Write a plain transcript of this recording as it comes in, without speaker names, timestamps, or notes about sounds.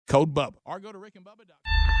code Bubba. Or go to rickandbubba.com.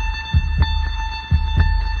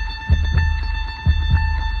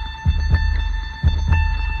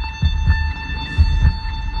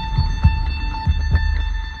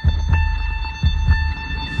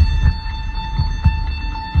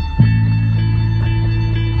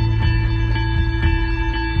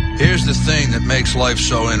 Here's the thing that makes life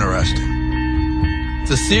so interesting.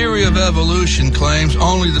 The theory of evolution claims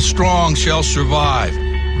only the strong shall survive.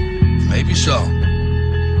 Maybe so.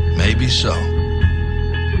 Maybe so.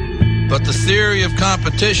 But the theory of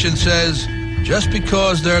competition says just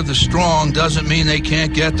because they're the strong doesn't mean they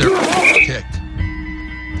can't get their kicked.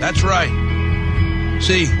 That's right.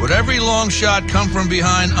 See, what every long shot come from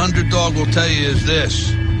behind underdog will tell you is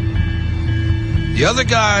this. The other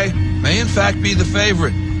guy may in fact be the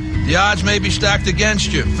favorite. The odds may be stacked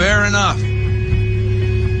against you. Fair enough.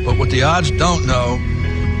 But what the odds don't know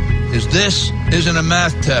is this isn't a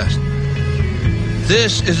math test.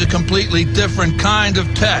 This is a completely different kind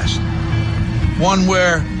of test. One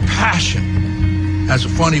where passion has a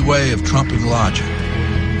funny way of trumping logic.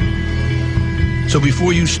 So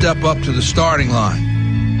before you step up to the starting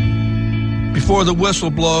line, before the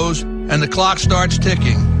whistle blows and the clock starts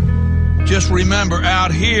ticking, just remember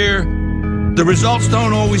out here, the results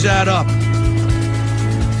don't always add up.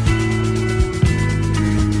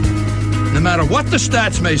 No matter what the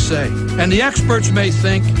stats may say, and the experts may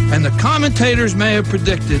think, and the commentators may have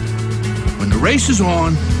predicted, when the race is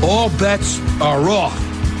on, all bets are off.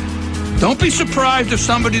 Don't be surprised if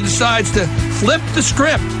somebody decides to flip the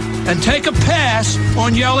script and take a pass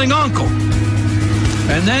on yelling uncle.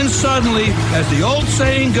 And then suddenly, as the old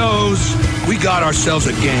saying goes, we got ourselves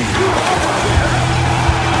a game.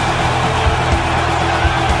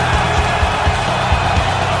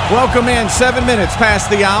 Welcome in, 7 minutes past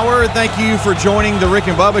the hour. Thank you for joining the Rick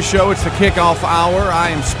and Bubba Show. It's the kickoff hour. I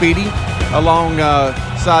am Speedy,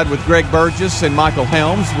 alongside with Greg Burgess and Michael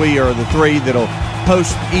Helms. We are the three that'll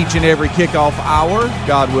host each and every kickoff hour,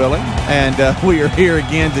 God willing. And we are here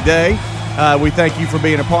again today. We thank you for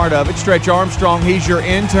being a part of it. Stretch Armstrong, he's your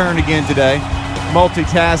intern again today,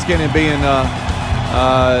 multitasking and being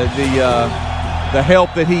the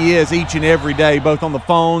help that he is each and every day, both on the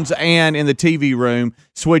phones and in the TV room,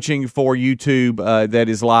 switching for YouTube that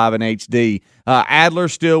is live in HD. Adler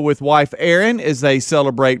still with wife Erin as they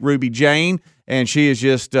celebrate Ruby Jane, and she is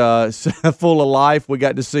just full of life. We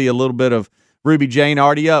got to see a little bit of Ruby Jane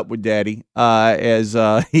already up with Daddy as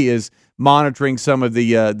he is monitoring some of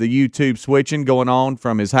the YouTube switching going on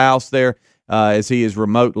from his house there as he is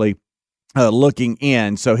remotely looking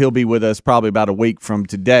in. So he'll be with us probably about a week from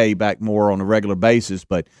today, back more on a regular basis.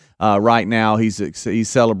 But right now he's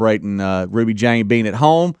celebrating Ruby Jane being at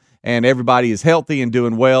home, and everybody is healthy and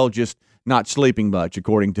doing well, just not sleeping much,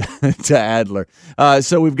 according to Adler.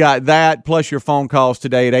 So we've got that, plus your phone calls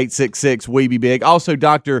today at 866-WE-BE-BIG. Also,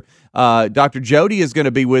 Dr. Jody is going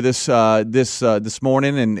to be with us this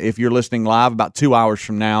morning, and if you're listening live, about 2 hours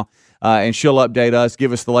from now, and she'll update us,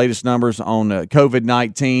 give us the latest numbers on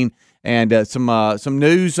COVID-19, and some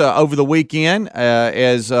news over the weekend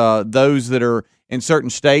as those that are in certain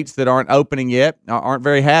states that aren't opening yet aren't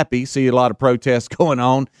very happy. See a lot of protests going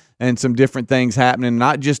on and some different things happening,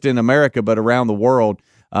 not just in America but around the world.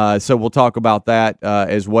 So we'll talk about that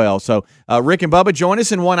as well. So Rick and Bubba, join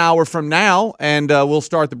us in 1 hour from now, and we'll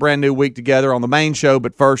start the brand new week together on the main show.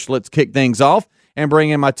 But first, let's kick things off and bring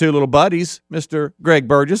in my two little buddies, Mr. Greg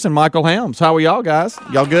Burgess and Michael Helms. How are y'all guys?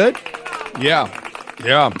 Y'all good? Yeah.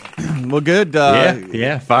 Well, good.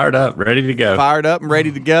 Yeah, fired up, ready to go. Fired up and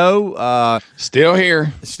ready to go. Still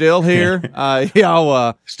here.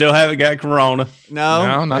 Y'all still haven't got corona.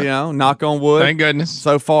 No, knock on wood. Thank goodness.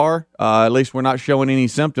 So far, at least we're not showing any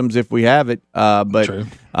symptoms if we have it. But True.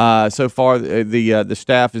 So far, the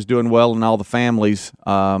staff is doing well, and all the families.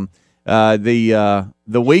 The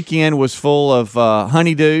weekend was full of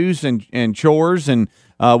honeydews and chores, and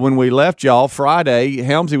when we left y'all Friday,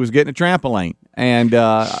 Helmsy was getting a trampoline. And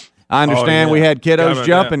I understand we had kiddos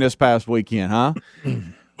jumping this past weekend, huh?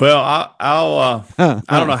 Well, I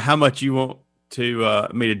don't know how much you want to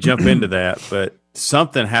me to jump into that, but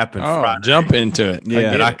something happened Friday. Jump into it.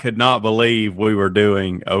 Yeah. That I could not believe we were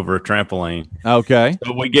doing over a trampoline. Okay.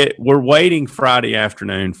 So we're waiting Friday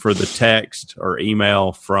afternoon for the text or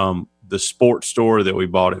email from the sports store that we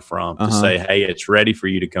bought it from to say, hey, it's ready for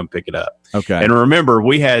you to come pick it up. Okay. And remember,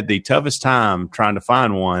 we had the toughest time trying to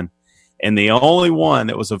find one, and the only one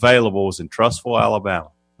that was available was in Trussville,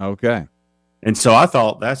 Alabama. Okay. And so I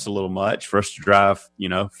thought that's a little much for us to drive,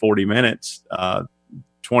 40 minutes,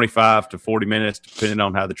 25 to 40 minutes, depending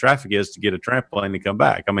on how the traffic is, to get a trampoline to come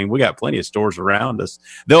back. I mean, we got plenty of stores around us.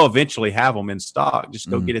 They'll eventually have them in stock. Just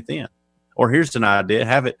go get it then. or here's an idea,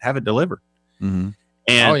 have it delivered. Mm-hmm.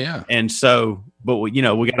 And and so, but we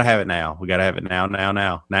got to have it now. We got to have it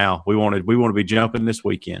now. We want to be jumping this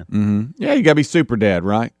weekend. Mm-hmm. Yeah, you got to be super dad,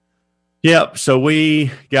 right? Yep. So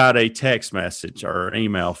we got a text message or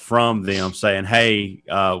email from them saying, "Hey,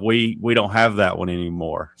 we don't have that one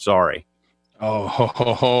anymore. Sorry." Oh, ho,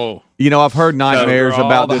 ho, ho. I've heard nightmares all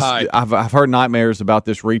about the this. hype. I've heard nightmares about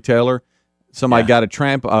this retailer. Somebody got a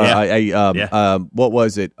what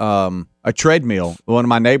was it? A treadmill. One of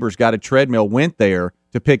my neighbors got a treadmill, went there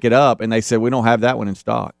to pick it up, and they said, we don't have that one in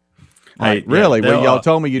stock. Like, really? Well, y'all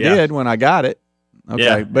told me you did when I got it. Okay.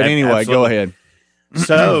 Yeah, but anyway, absolutely. go ahead.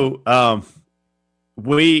 So,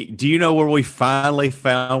 do you know where we finally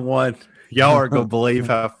found one? Y'all are gonna believe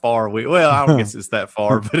how far I don't guess it's that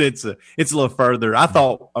far, but it's a little further. I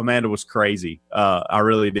thought Amanda was crazy. I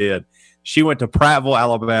really did. She went to Prattville,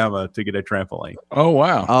 Alabama to get a trampoline. Oh,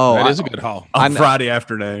 wow. Oh, that is a good haul. On Friday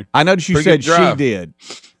afternoon. I noticed you Pretty said good drive. she did.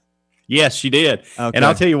 Yes, she did. Okay. And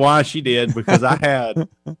I'll tell you why she did, because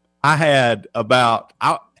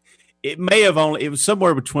it was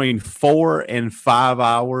somewhere between 4 and 5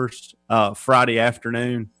 hours Friday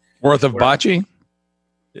afternoon. Worth of bocce?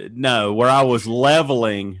 No, where I was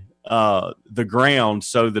leveling the ground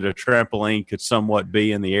so that a trampoline could somewhat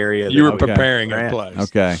be in the area. You were that preparing a place.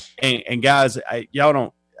 Okay. And guys,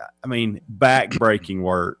 back-breaking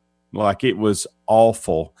work. Like, it was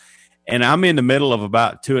awful. And I'm in the middle of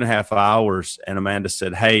about 2.5 hours, and Amanda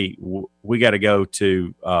said, hey, we got to go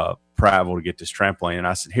to Prattville to get this trampoline. And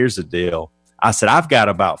I said, here's the deal. I said, I've got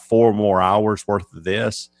about 4 more hours worth of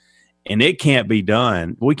this, and it can't be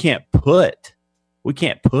done. We can't put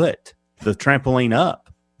the trampoline up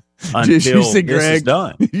until this is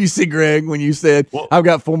done. You see Greg when you said, I've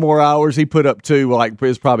got 4 more hours, he put up 2. Like,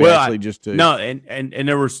 it's probably actually just 2. No, and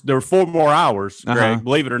there were 4 more hours, Greg, Uh-huh.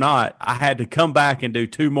 believe it or not. I had to come back and do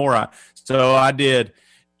 2 more. So I did.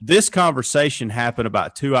 This conversation happened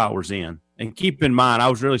about 2 hours in. And keep in mind, I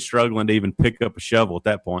was really struggling to even pick up a shovel at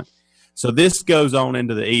that point. So this goes on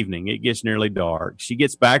into the evening. It gets nearly dark. She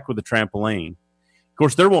gets back with the trampoline. Of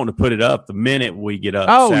course, they're wanting to put it up the minute we get up.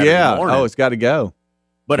 Oh, Saturday yeah. morning. Oh, it's got to go.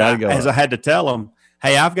 But Gotta go as up. I had to tell them,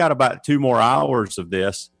 hey, I've got about 2 more hours of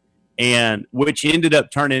this, and which ended up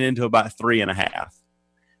turning into about 3.5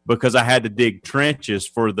 because I had to dig trenches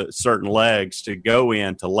for the certain legs to go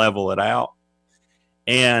in to level it out.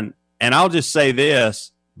 And I'll just say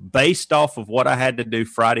this, based off of what I had to do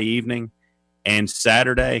Friday evening and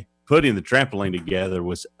Saturday, putting the trampoline together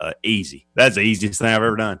was easy. That's the easiest thing I've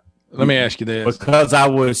ever done. Let me ask you this. Because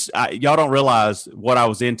y'all don't realize what I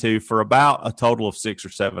was into for about a total of 6 or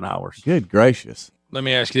 7 hours. Good gracious. Let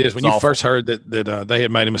me ask you this. When you first heard that they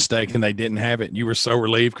had made a mistake and they didn't have it, you were so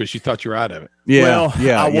relieved because you thought you were out of it. Yeah. Well,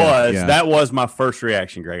 yeah, I was. Yeah. That was my first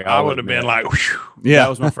reaction, Greg. I would have been like, whew. Yeah. That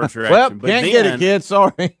was my first reaction. Well, But can't then, get it, kid.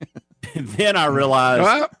 Sorry. Then I realized,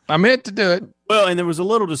 Well, I meant to do it. well, and there was a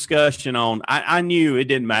little discussion on, I knew it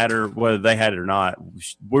didn't matter whether they had it or not.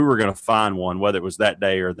 We were going to find one, whether it was that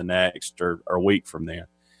day or the next or a week from then.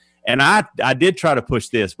 And I did try to push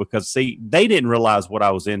this because, see, they didn't realize what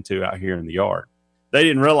I was into out here in the yard. They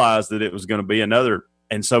didn't realize that it was going to be another.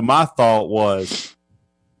 And so my thought was,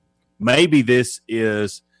 maybe this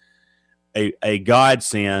is a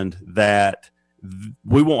godsend that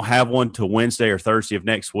we won't have one till Wednesday or Thursday of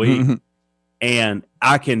next week. Mm-hmm. And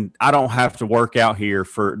I don't have to work out here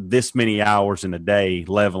for this many hours in a day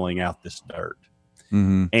leveling out this dirt.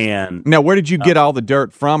 Mm-hmm. And Now, where did you get all the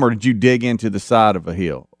dirt from, or did you dig into the side of a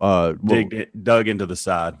hill? dug into the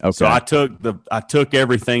side. Okay. So I took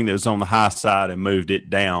everything that was on the high side and moved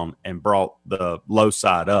it down and brought the low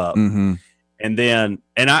side up. Mm-hmm. And then,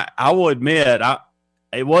 I will admit,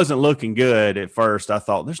 it wasn't looking good at first. I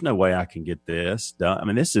thought, there's no way I can get this done. I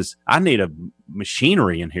mean, I need a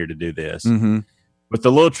machinery in here to do this. Mm-hmm. But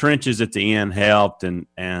the little trenches at the end helped,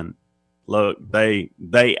 and look, they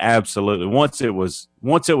absolutely, once it was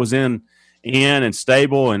in and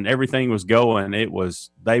stable and everything was going,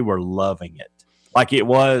 they were loving it. Like, it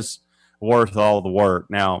was worth all the work.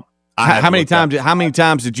 Now, How many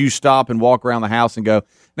times did you stop and walk around the house and go,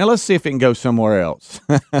 now let's see if it can go somewhere else?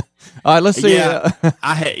 All right, let's see. Yeah,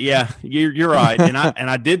 you're right. And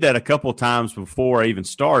I did that a couple of times before I even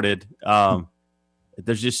started.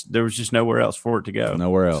 There was just nowhere else for it to go.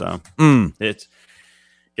 Nowhere else. So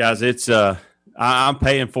I'm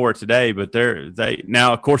paying for it today, but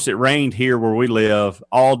now, of course, it rained here where we live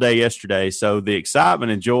all day yesterday. So the excitement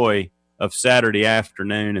and joy of Saturday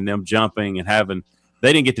afternoon and them jumping and having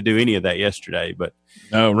They didn't get to do any of that yesterday, but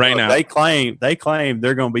No, rain out. they claim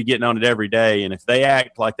they're going to be getting on it every day, and if they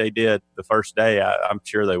act like they did the first day, I'm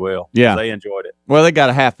sure they will. Yeah. They enjoyed it. Well, they got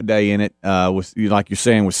a half a day in it, with like you're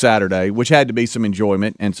saying, with Saturday, which had to be some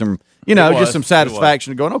enjoyment and some, just some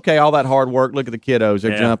satisfaction of going, okay, all that hard work. Look at the kiddos;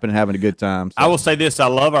 they're jumping and having a good time. So. I will say this: I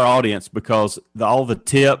love our audience because all the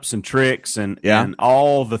tips and tricks and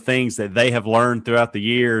all the things that they have learned throughout the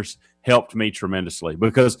years helped me tremendously.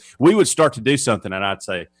 Because we would start to do something, and I'd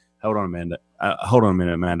say, Hold on a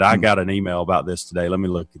minute, Amanda. I got an email about this today. Let me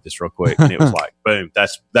look at this real quick. And it was like, boom.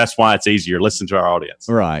 That's why it's easier. Listen to our audience.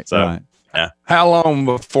 Right. So, right. Yeah. How long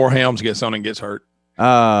before Helms gets on and gets hurt?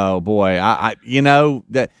 Oh boy, I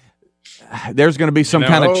that there's going to be some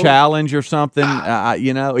kind of challenge or something.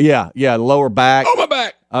 Lower back. Oh, my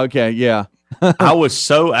back. Okay, yeah. I was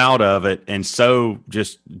so out of it and so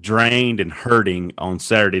just drained and hurting on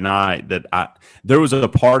Saturday night that there was a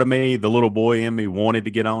part of me, the little boy in me, wanted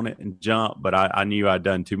to get on it and jump, but I knew I'd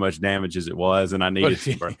done too much damage as it was, and I needed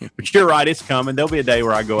some break. But you're right, it's coming. There'll be a day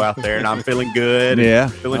where I go out there and I'm feeling good,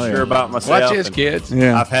 feeling sure about myself. Watch this, kids.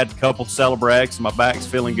 Yeah, I've had a couple Celebrex, and my back's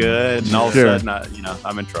feeling good, and all of a sudden,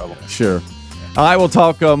 I'm in trouble. Sure. All right, we'll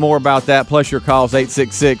talk more about that, plus your calls,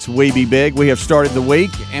 866-WE-BE-BIG. We have started the week,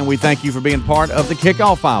 and we thank you for being part of the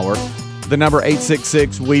Kickoff Hour. The number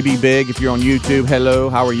 866-WE-BE-BIG. If you're on YouTube, hello,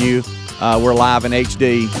 how are you? We're live in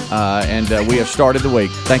HD, and we have started the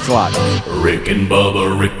week. Thanks a lot. Rick and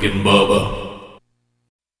Bubba, Rick and Bubba.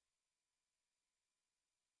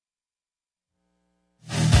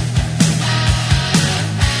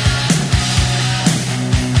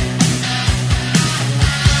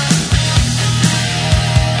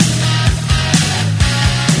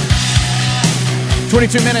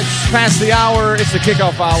 22 minutes past the hour. It's the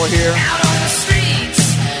Kickoff Hour here. Out on the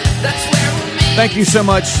streets, that's where we'll meet. Thank you so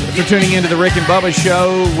much for tuning into the Rick and Bubba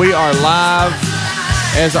Show. We are live,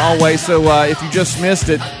 as always. So if you just missed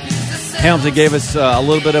it, Helmsy gave us a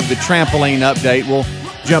little bit of the trampoline update. We'll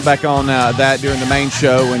jump back on that during the main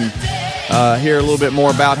show and hear a little bit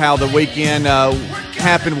more about how the weekend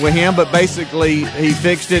happened with him. But basically, he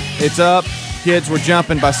fixed it. It's up. Kids were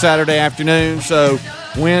jumping by Saturday afternoon, so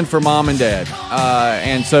win for mom and dad.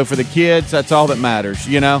 And so for the kids, that's all that matters,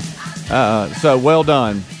 So well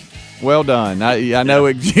done. Well done. I know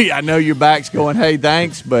I know your back's going, hey,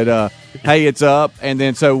 thanks, but hey, it's up. And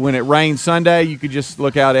then so when it rained Sunday, you could just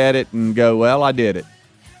look out at it and go, well, I did it.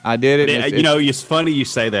 I did it. It's funny you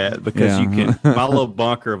say that because you can. My little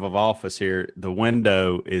bunker of an office here, the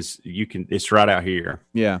window it's right out here.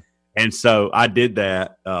 Yeah. And so I did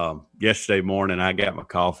that yesterday morning. I got my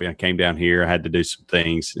coffee. I came down here. I had to do some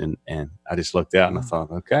things, and I just looked out and I thought,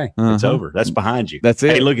 okay, it's over. That's behind you. That's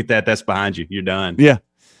it. Hey, look at that. That's behind you. You're done. Yeah.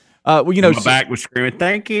 My back was screaming,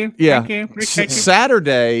 thank you. Yeah. Thank you.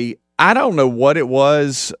 Saturday, I don't know what it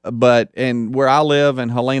was, but where I live in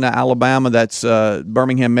Helena, Alabama, that's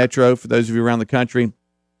Birmingham Metro, for those of you around the country,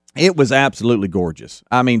 it was absolutely gorgeous.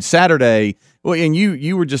 I mean, Saturday, well, and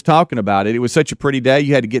you were just talking about it. It was such a pretty day.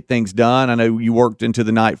 You had to get things done. I know you worked into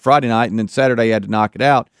the night Friday night, and then Saturday you had to knock it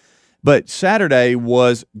out. But Saturday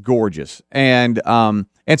was gorgeous, and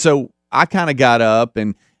so I kind of got up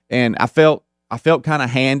and I felt kind of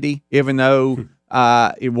handy, even though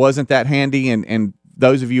it wasn't that handy. And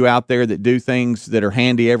those of you out there that do things that are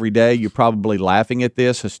handy every day, you're probably laughing at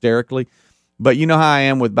this hysterically. But you know how I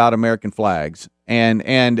am about American flags, and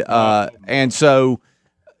so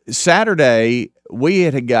Saturday we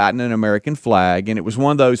had gotten an American flag, and it was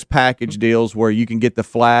one of those package deals where you can get the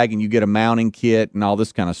flag and you get a mounting kit and all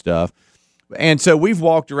this kind of stuff. And so we've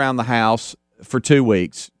walked around the house for 2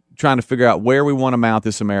 weeks trying to figure out where we want to mount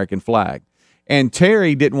this American flag. And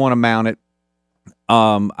Terry didn't want to mount it,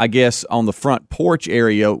 I guess, on the front porch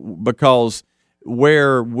area because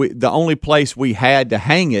the only place we had to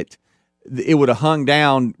hang it, it would have hung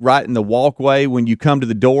down right in the walkway when you come to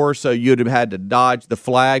the door, so you'd have had to dodge the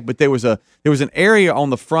flag. But there was an area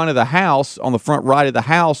on the front of the house, on the front right of the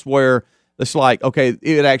house, where it's like, okay,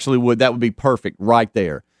 that would be perfect right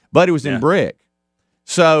there. But it was in brick.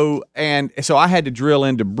 So I had to drill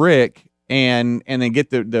into brick and then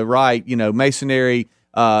get the right, masonry,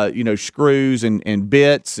 screws and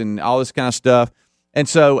bits and all this kind of stuff. And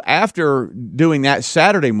so after doing that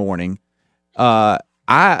Saturday morning,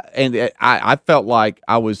 I felt like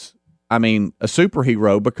I was, a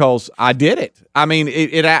superhero because I did it. I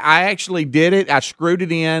actually did it. I screwed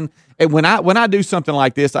it in. And when I do something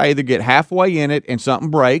like this, I either get halfway in it and something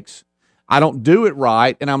breaks. I don't do it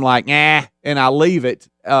right, and I'm like, and I leave it.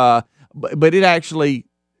 But I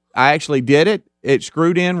actually did it. It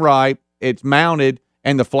screwed in right. It's mounted,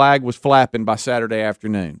 and the flag was flapping by Saturday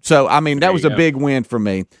afternoon. So, that was a big win for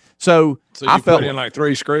me. So So you I felt put in like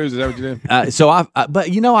 3 screws. Is that what you did? but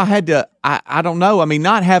I had to. I don't know. I mean,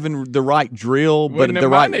 not having the right drill, Well, but then the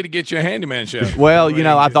might right. need to get you a handyman show. Well,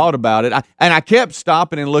 I thought about it, and I kept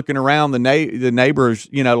stopping and looking around the neighbors.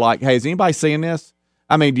 Like, hey, is anybody seeing this?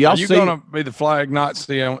 I mean, do y'all Are you see? going to be the flag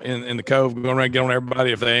Nazi in the cove, going around and get on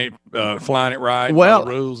everybody if they ain't flying it right? Well, all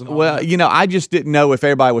the rules and all well, that? I just didn't know if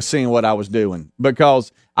everybody was seeing what I was doing,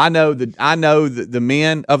 because I know that the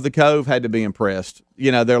men of the cove had to be impressed.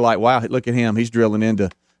 They're like, wow, look at him. He's drilling into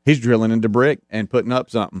brick and putting up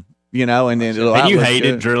something. And then And you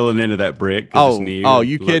hated drilling into that brick.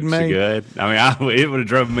 You kidding me? Good. I mean, it would have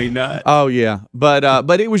driven me nuts. Oh yeah, but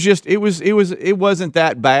it wasn't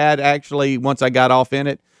that bad actually once I got off in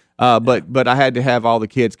it. But I had to have all the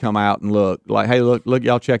kids come out and look, like, hey, look,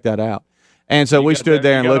 y'all check that out. And so we stood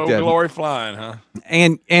there and looked at it. Glory flying, huh?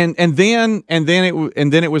 And then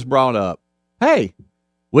it was brought up, hey,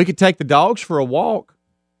 we could take the dogs for a walk.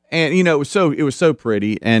 And it was so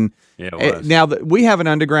pretty. And Yeah, it was. now we have an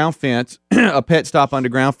underground fence, a pet stop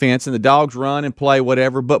underground fence, and the dogs run and play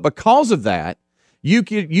whatever. But because of that, you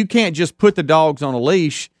can't just put the dogs on a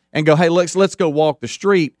leash and go, hey, let's go walk the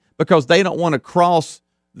street, because they don't want to cross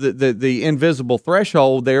the invisible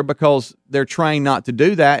threshold there, because they're trained not to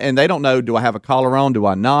do that, and they don't know, do I have a collar on, do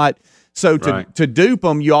I not? So to dupe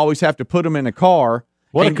them, you always have to put them in a car.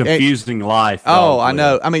 What a confusing life. Oh, I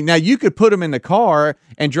know. I mean, now you could put them in the car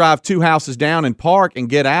and drive 2 houses down and park and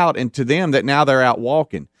get out, and to them that now they're out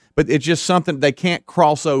walking. But it's just something they can't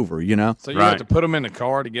cross over, So you have to put them in the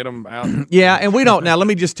car to get them out. Yeah, and we don't. Now, let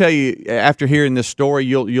me just tell you, after hearing this story,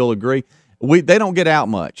 you'll agree. They don't get out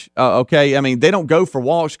much, okay? I mean, they don't go for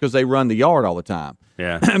walks because they run the yard all the time.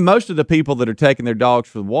 Yeah. Most of the people that are taking their dogs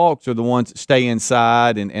for the walks are the ones that stay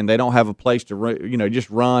inside and they don't have a place to, just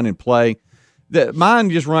run and play. Mine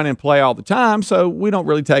just run and play all the time, so we don't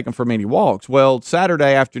really take them for many walks. Well,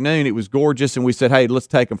 Saturday afternoon, it was gorgeous, and we said, hey, let's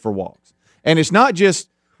take them for walks. And it's not just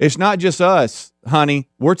us, honey.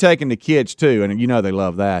 We're taking the kids too, and they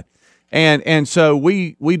love that. And so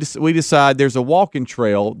we decide there's a walking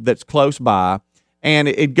trail that's close by, and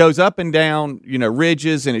it goes up and down,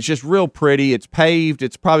 ridges, and it's just real pretty. It's paved.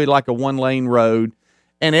 It's probably like a 1-lane road,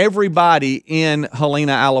 and everybody in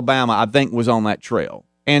Helena, Alabama, I think, was on that trail.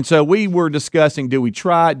 And so we were discussing, do we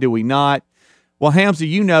try it? Do we not? Well, Hamza,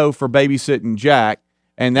 for babysitting Jack,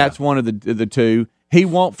 and that's one of the two, he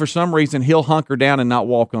won't, for some reason, he'll hunker down and not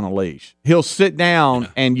walk on a leash. He'll sit down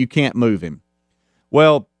and you can't move him.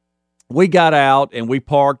 Well, we got out and we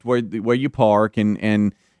parked where you park,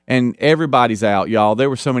 and everybody's out, y'all. There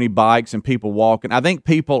were so many bikes and people walking. I think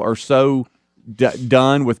people are so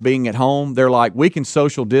done with being at home. They're like, we can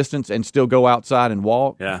social distance and still go outside and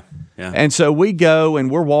walk. Yeah. And so we go and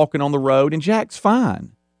we're walking on the road, and Jack's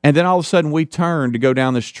fine. And then all of a sudden we turn to go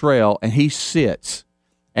down this trail, and he sits.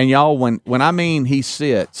 And y'all, when I mean he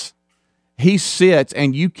sits,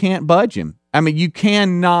 and you can't budge him. I mean, you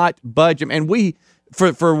cannot budge him. And we,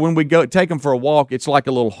 for when we go take him for a walk, it's like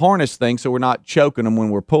a little harness thing, so we're not choking them when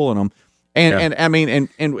we're pulling them. And I mean,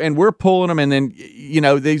 and we're pulling them, and then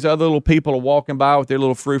these other little people are walking by with their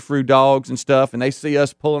little frou-frou dogs and stuff, and they see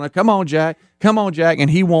us pulling them. Come on, Jack, and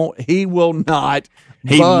he will not.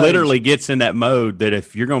 He budge. literally gets in that mode that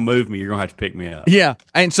if you're going to move me, you're going to have to pick me up. Yeah,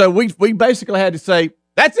 and so we basically had to say,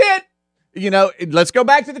 that's it. Let's go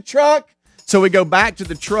back to the truck. So we go back to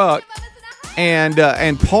the truck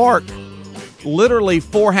and park literally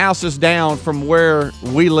 4 houses down from where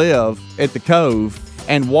we live at the Cove,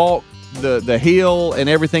 and walk the hill and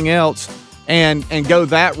everything else, and go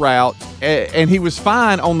that route. And he was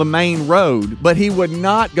fine on the main road, but he would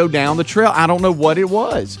not go down the trail. I don't know what it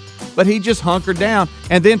was, but he just hunkered down.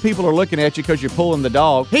 And then people are looking at you because you're pulling the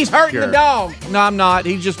dog. He's hurting the dog. No, I'm not.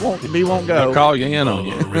 He just won't go. They'll call you in on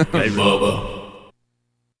you. Rick and Bubba.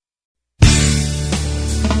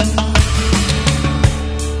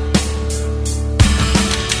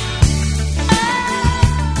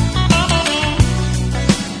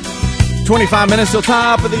 25 minutes till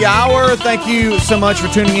top of the hour. Thank you so much for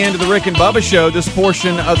tuning in to the Rick and Bubba Show. This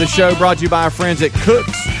portion of the show brought to you by our friends at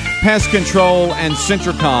Cook's Pest Control and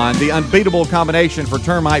Centricon, the unbeatable combination for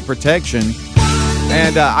termite protection.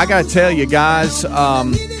 And I got to tell you, guys,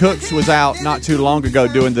 Cook's was out not too long ago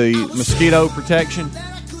doing the mosquito protection.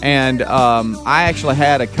 And I actually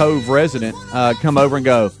had a Cove resident come over and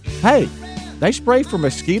go, hey, they spray for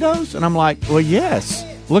mosquitoes? And I'm like, well, yes.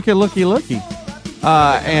 Looky.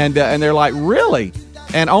 And they're like, really?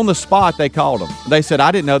 And on the spot, they called them. They said,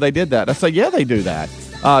 I didn't know they did that. I said, yeah, they do that.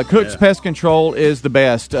 Cook's Pest Control is the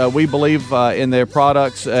best. We believe in their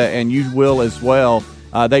products, and you will as well.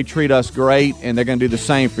 They treat us great, and they're going to do the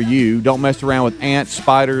same for you. Don't mess around with ants,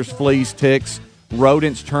 spiders, fleas, ticks,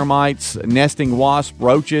 rodents, termites, nesting wasps,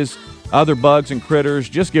 roaches, other bugs and critters,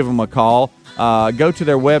 just give them a call. Go to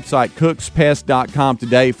their website, cookspest.com,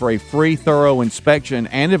 today for a free, thorough inspection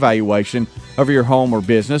and evaluation of your home or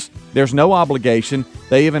business. There's no obligation.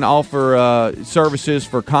 They even offer services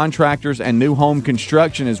for contractors and new home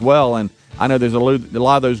construction as well. And I know there's a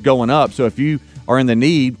lot of those going up. So if you are in the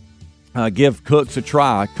need, give Cooks a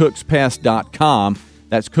try, cookspest.com.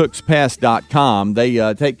 That's cookspest.com.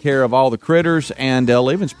 They take care of all the critters, and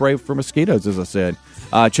they'll even spray for mosquitoes, as I said.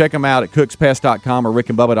 Check them out at cookspest.com or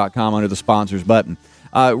rickandbubba.com under the sponsors button.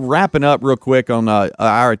 Wrapping up real quick on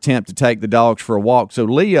our attempt to take the dogs for a walk. So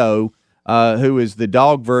Leo, who is the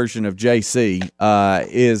dog version of JC,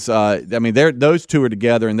 those two are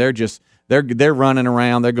together, and they're running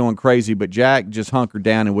around, they're going crazy, but Jack just hunkered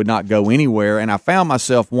down and would not go anywhere. And I found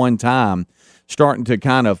myself one time starting to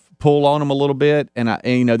kind of pull on him a little bit, and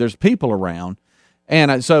there's people around.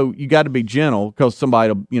 And so you got to be gentle because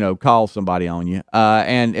somebody will, call somebody on you.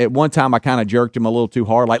 And at one time I kind of jerked him a little too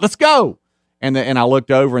hard, like, let's go. And I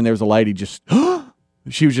looked over and there was a lady just,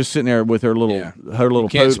 she was just sitting there with her little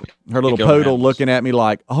poodle looking at me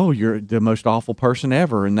like, oh, you're the most awful person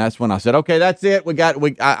ever. And that's when I said, okay, that's it.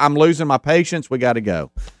 I'm losing my patience. We got to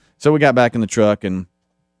go. So we got back in the truck and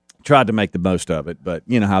tried to make the most of it. But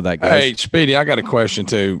you know how that goes. Hey, Speedy, I got a question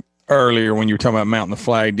too. Earlier when you were talking about mounting the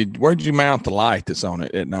flag, where did you mount the light that's on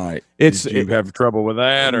it at night? Did you have trouble with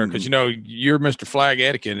that, or because you're Mr. Flag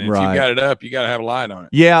Etiquette, and right. If you got it up, you got to have a light on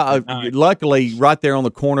it. Yeah, luckily, right there on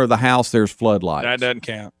the corner of the house, there's floodlights. That doesn't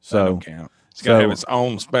count. It's got to have its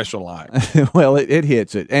own special light. Well, it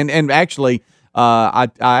hits it, and actually, I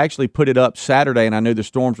actually put it up Saturday, and I knew the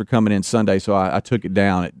storms were coming in Sunday, so I took it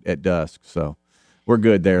down at dusk. So. We're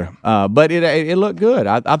good there, but it looked good.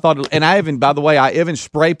 I thought, and I even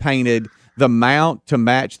spray painted the mount to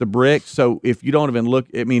match the bricks. So if you don't even look,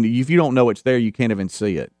 if you don't know it's there, you can't even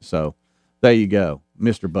see it. So there you go,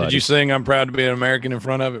 Mr. Buddy. Did you sing "I'm Proud to Be an American" in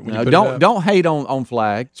front of it? When Don't hate on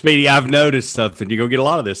flag. Speedy, I've noticed something. You're gonna get a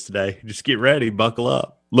lot of this today. Just get ready, buckle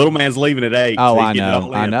up. Little man's leaving at 8. Oh, so I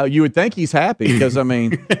know. You would think he's happy because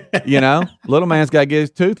little man's got to get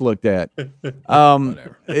his tooth looked at.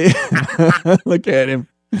 Look at him.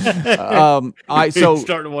 All right, so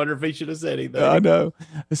starting to wonder if he should have said anything. I know.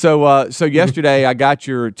 So yesterday I got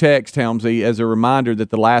your text, Helmsy, as a reminder that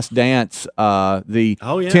The Last Dance, the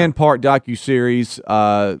 10-part docuseries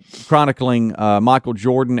chronicling Michael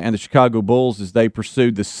Jordan and the Chicago Bulls as they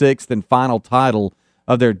pursued the 6th and final title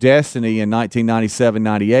of their destiny in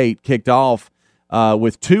 1997-98, kicked off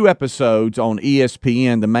with 2 episodes on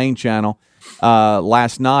ESPN, the main channel,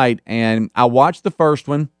 last night. And I watched the first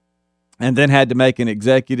one and then had to make an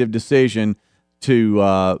executive decision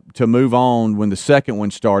to move on when the second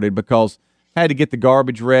one started because I had to get the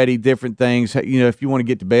garbage ready, different things. If you want to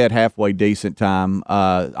get to bed halfway decent time,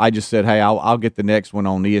 I just said, hey, I'll get the next one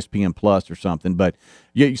on ESPN Plus or something. But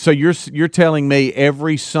so you're telling me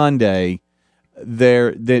every Sunday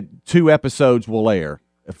that 2 episodes will air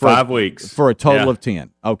for 5 weeks for a total of 10.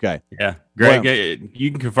 Okay. Yeah. Greg, you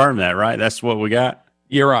can confirm that, right? That's what we got.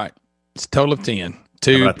 You're right. It's a total of 10,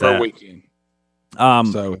 2 per weekend.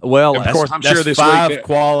 Of course, I'm sure this 5 week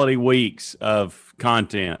quality weeks of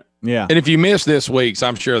content. Yeah. And if you miss this week's,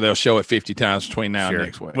 I'm sure they'll show it 50 times between now and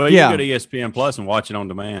next week. Well, you can go to ESPN Plus and watch it on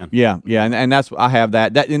demand. Yeah. And that's I have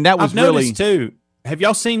that. And that was I've noticed too. Have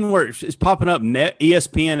y'all seen where it's popping up?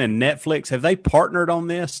 ESPN and Netflix, have they partnered on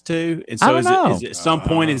this too? And so is it at some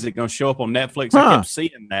point is it going to show up on Netflix? I kept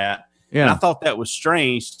seeing that. Yeah. And I thought that was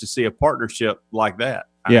strange to see a partnership like that.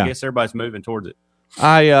 I guess everybody's moving towards it.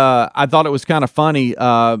 I thought it was kind of funny.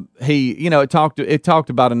 It talked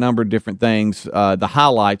about a number of different things. The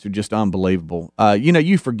highlights are just unbelievable.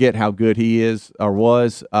 You forget how good he is or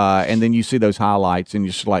was, and then you see those highlights and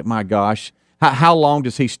you're just like, my gosh. How long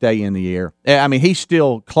does he stay in the air? I mean, he's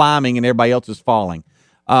still climbing and everybody else is falling.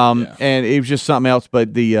 And it was just something else.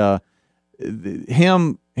 But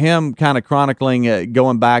him kind of chronicling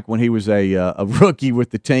going back when he was a rookie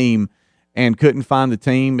with the team and couldn't find the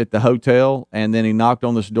team at the hotel, and then he knocked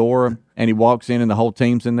on this door and he walks in and the whole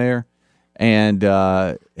team's in there. And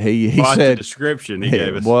he said, the description he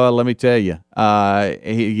gave us. Well, let me tell you,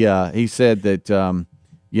 he said that.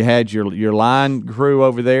 You had your line crew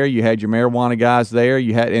over there. You had your marijuana guys there.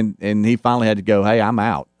 You had and he finally had to go, hey, I'm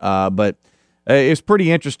out. But it's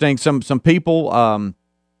pretty interesting. Some people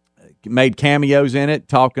made cameos in it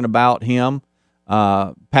talking about him.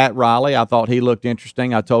 Pat Riley, I thought he looked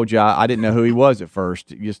interesting. I told you I didn't know who he was at first.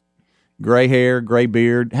 Just gray hair, gray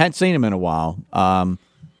beard. Hadn't seen him in a while.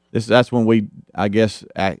 That's when we, I guess,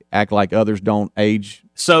 act like others don't age.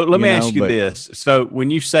 So let me ask you this. So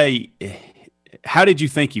when you say, how did you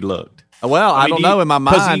think he looked? Well, I don't know in my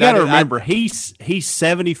mind. Because you got to remember, he's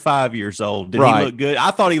 75 years old. Did he look good?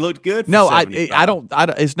 I thought he looked good. For no, 75. I don't.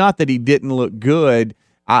 It's not that he didn't look good.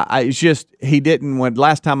 It's just he didn't. When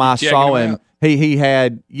last time I saw him, he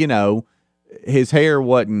had, his hair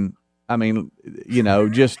wasn't. I mean,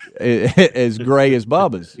 just as gray as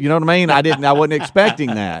Bubba's. You know what I mean? I wasn't expecting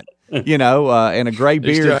that. And a gray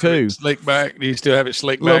beard too. Slick back. Do you still have it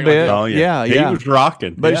slick back? A little bit. Oh, yeah. He was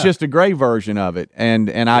rocking. But it's just a gray version of it. And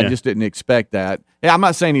I just didn't expect that. Yeah, I'm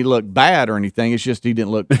not saying he looked bad or anything. It's just he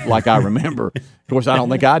didn't look like I remember. Of course, I don't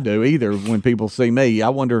think I do either. When people see me, I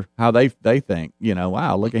wonder how they think.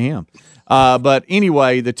 Wow, look at him. But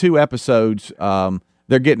anyway, the 2 episodes,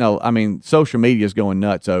 they're getting social media is going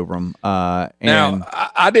nuts over them. Now,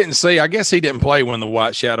 I didn't see. I guess he didn't play when the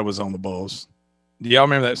White Shadow was on the Bulls. Do y'all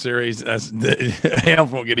remember that series?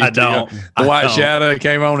 Helms won't get into. The White Shadow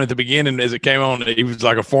came on at the beginning. As it came on, he was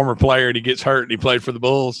like a former player, and he gets hurt, and he played for the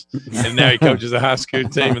Bulls, and now he coaches a high school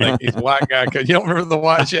team, and he's a white guy. You don't remember the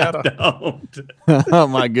White Shadow? I don't. Oh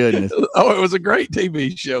my goodness! Oh, it was a great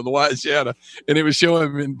TV show, the White Shadow, and it was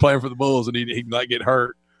showing him playing for the Bulls, and he'd like get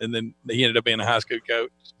hurt, and then he ended up being a high school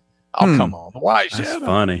coach. Oh, come on, the White Shadow. That's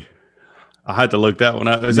funny. I had to look that one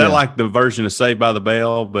up. Is that like the version of Saved by the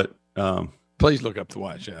Bell? But please look up the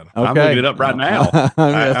White Shadow. Okay. I'm looking it up right now.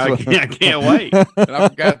 I can't wait. And I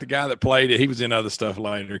forgot the guy that played it. He was in other stuff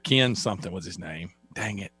later. Ken something was his name.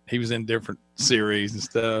 Dang it. He was in different series and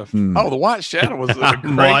stuff. Oh, the White Shadow was a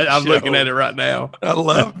great I'm show. looking at it right now. I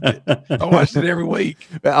loved it. I watched it every week.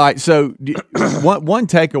 All right, so one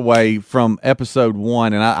takeaway from episode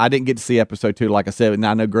 1, and I didn't get to see episode 2, like I said, and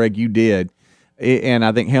I know, Greg, you did, and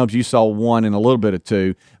I think, Helms, you saw 1 and a little bit of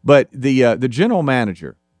 2, but the general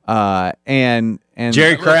manager, and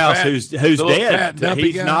Jerry Krause, who's dead.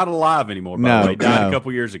 He's not alive anymore, by the way. Died a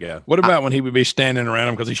couple years ago. What about when he would be standing around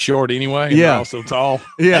him because he's short anyway? And yeah, also tall.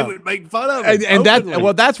 Yeah, they would make fun of him. And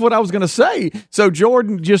that's what I was going to say. So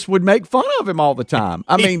Jordan just would make fun of him all the time.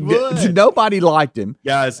 I mean, nobody liked him,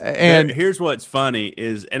 guys. And here's what's funny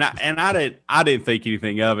is, I didn't think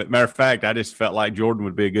anything of it. Matter of fact, I just felt like Jordan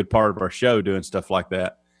would be a good part of our show doing stuff like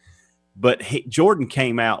that. But Jordan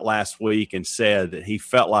came out last week and said that he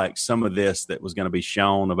felt like some of this that was going to be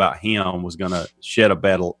shown about him was going to shed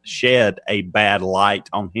a bad light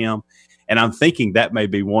on him. And I'm thinking that may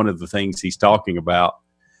be one of the things he's talking about,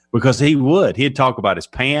 because he'd talk about his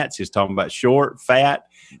pants. He's talking about short, fat.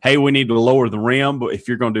 Hey, we need to lower the rim, but if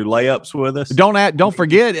you're going to do layups with us. Don't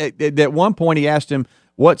forget, at one point he asked him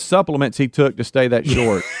what supplements he took to stay that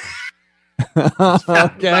short.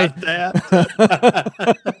 Okay.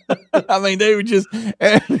 I mean, they'd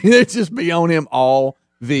just be on him all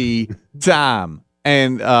the time,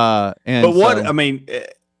 I mean,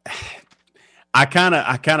 I kind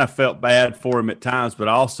of felt bad for him at times, but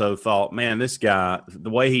also thought, man, this guy, the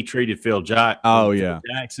way he treated Phil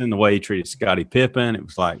Jackson, the way he treated Scottie Pippen, it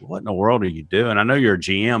was like, what in the world are you doing? I know you're a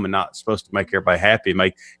GM and not supposed to make everybody happy.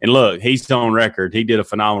 And look, he's on record. He did a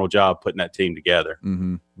phenomenal job putting that team together.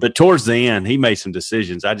 Mm-hmm. But towards the end, he made some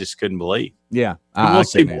decisions I just couldn't believe. Yeah. We'll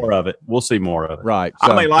see more of it. Right.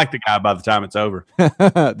 I may like the guy by the time it's over.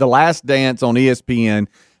 The Last Dance on ESPN.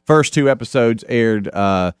 First 2 episodes aired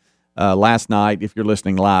last night. If you're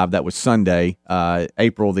listening live, that was Sunday,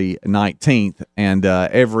 April the 19th. And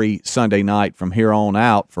every Sunday night from here on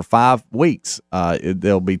out for 5 weeks,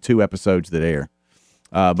 there'll be 2 episodes that air.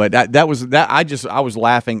 But I was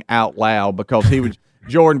laughing out loud because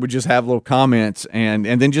Jordan would just have little comments and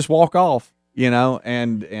then just walk off,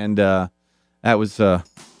 and that was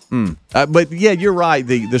but yeah, you're right.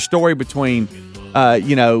 The story between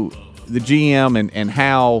the GM and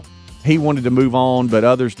how he wanted to move on, but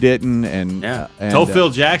others didn't. And told Phil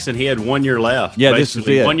Jackson he had 1 year left. Yeah, this is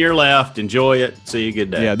it. 1 year left. Enjoy it. See you. Good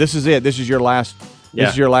day. Yeah, this is it. This is your last. This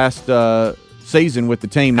is your last season with the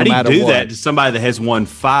team. No How do you do that to somebody that has won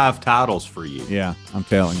 5 titles for you? Yeah, I'm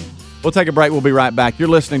telling you. We'll take a break. We'll be right back. You're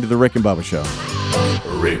listening to the Rick and Bubba Show.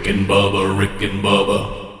 Rick and Bubba, Rick and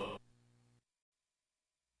Bubba.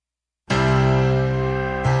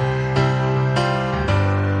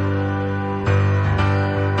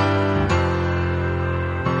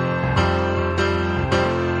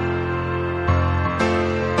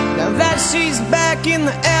 She's back in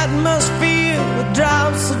the atmosphere with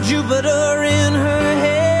drops of Jupiter in her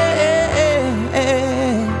head.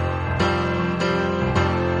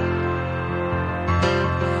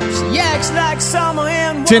 She acts like summer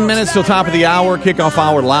and 10 minutes till top of the hour, kickoff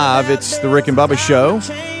hour live. It's the Rick and Bubba Show.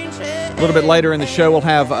 A little bit later in the show, we'll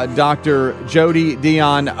have Dr. Jody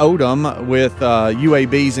Dion Odom with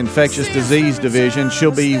UAB's Infectious Disease Division.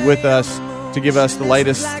 She'll be with us to give us the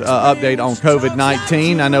latest update on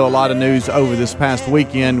COVID-19. I know a lot of news over this past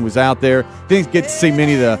weekend was out there. Didn't get to see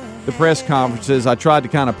many of the press conferences. I tried to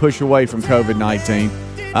kind of push away from COVID-19.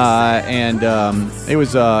 And it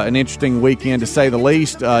was an interesting weekend, to say the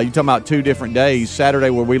least. You're talking about 2 different days. Saturday,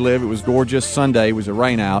 where we live, it was gorgeous. Sunday was a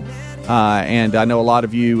rain out. And I know a lot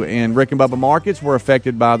of you in Rick and Bubba markets were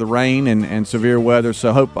affected by the rain and severe weather.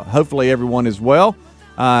 So hopefully everyone is well.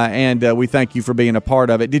 And we thank you for being a part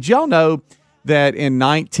of it. Did y'all know that in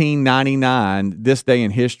 1999, this day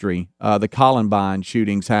in history, the Columbine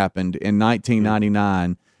shootings happened in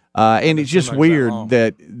 1999? And it's just weird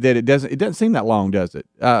that it doesn't seem that long, does it?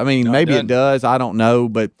 I mean, no, maybe it does. I don't know,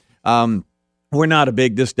 but we're not a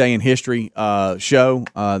big this day in history show.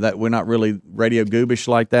 That we're not really radio goobish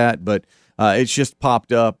like that, but it's just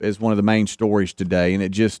popped up as one of the main stories today, and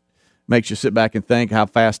it just makes you sit back and think how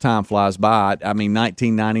fast time flies by. I mean,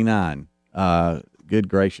 1999. Good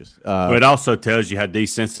gracious. But it also tells you how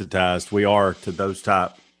desensitized we are to those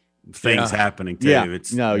type of things happening too. Yeah.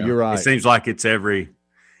 You're right. It seems like it's every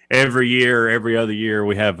year, every other year,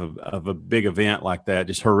 we have a big event like that,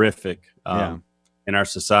 just horrific in our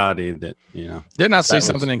society. That Didn't I see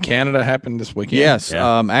something in Canada happen this weekend? Yes,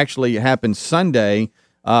 actually, it happened Sunday,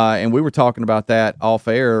 and we were talking about that off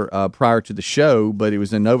air prior to the show. But it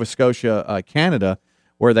was in Nova Scotia, Canada,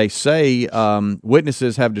 where they say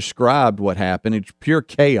witnesses have described what happened. It's pure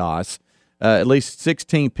chaos. At least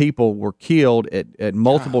 16 people were killed at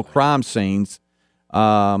multiple crime scenes,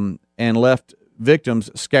 and left victims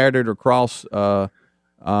scattered across the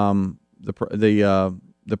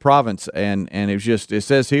province, and it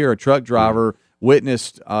says here a truck driver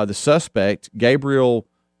witnessed the suspect, Gabriel,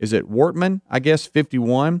 is it Wortman, I guess,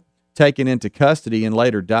 51, taken into custody and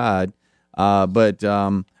later died. But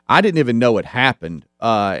I didn't even know it happened.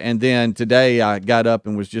 And then today I got up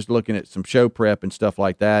and was just looking at some show prep and stuff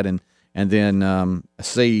like that, and then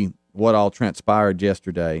see what all transpired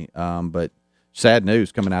yesterday. But sad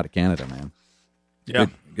news coming out of Canada, man. Yeah,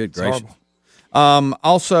 good gracious.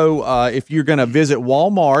 Also, if you're going to visit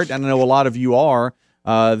Walmart, and I know a lot of you are,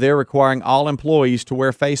 they're requiring all employees to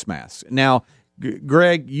wear face masks. Now,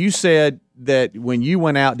 Greg, you said that when you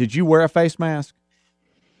went out, did you wear a face mask?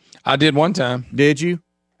 I did one time. Did you?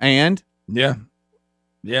 And? Yeah,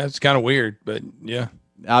 it's kind of weird, but yeah.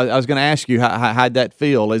 I was going to ask you, how'd that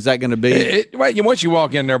feel? Is that going to be? Once you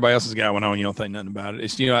walk in and everybody else has got one on, you don't think nothing about it.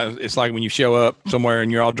 It's it's like when you show up somewhere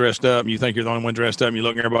and you're all dressed up and you think you're the only one dressed up and you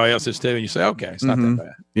look at everybody else is too and you say, okay, it's not that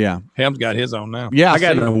bad. Yeah. Ham's got his on now. Yeah. I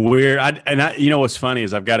got a weird, what's funny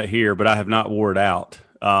is I've got it here, but I have not wore it out.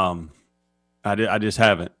 I just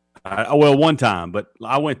haven't. One time, but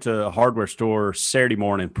I went to a hardware store Saturday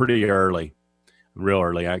morning, pretty early, real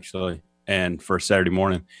early actually. And for Saturday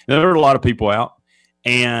morning, and there were a lot of people out.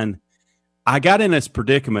 And I got in this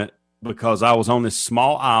predicament because I was on this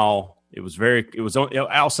small aisle. It was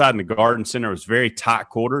outside in the garden center. It was very tight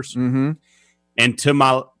quarters. Mm-hmm. And to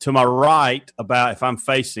my right, if I'm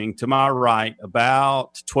facing to my right,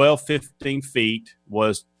 about 12, 15 feet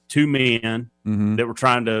was 2 men that were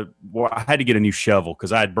trying to. Well, I had to get a new shovel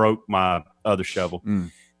because I had broke my other shovel,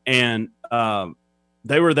 and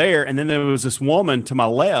they were there. And then there was this woman to my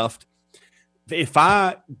left. If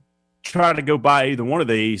I try to go by either one of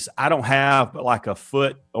these, I don't have like a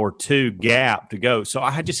foot or two gap to go. So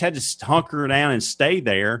I just had to hunker down and stay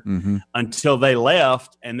there until they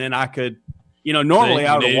left. And then I could, normally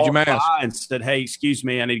I would have walked by and said, hey, excuse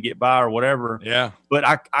me, I need to get by or whatever. Yeah. But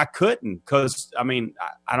I couldn't because, I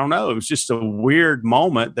don't know. It was just a weird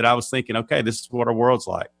moment that I was thinking, okay, this is what our world's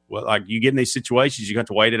like. Well, like you get in these situations, you got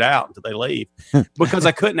to wait it out until they leave because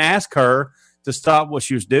I couldn't ask her to stop what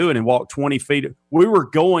she was doing and walk 20 feet. We were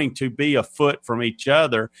going to be a foot from each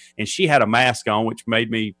other, and she had a mask on, which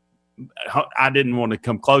made me – I didn't want to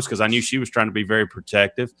come close because I knew she was trying to be very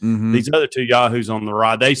protective. These other two yahoos on the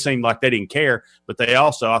ride, they seemed like they didn't care, but they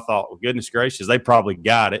also – I thought, well, goodness gracious, they probably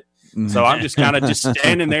got it. So I'm just kind of just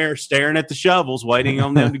standing there staring at the shovels, waiting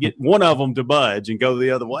on them to get one of them to budge and go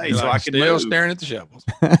the other way so I could still move. Staring at the shovels.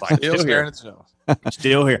 Still staring at the shovels.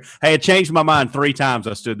 Still here. Hey, it changed my mind 3 times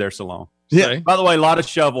I stood there so long. Yeah. By the way, a lot of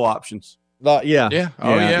shovel options. Yeah.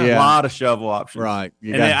 A lot of shovel options. Right.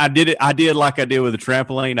 Then I did like I did with the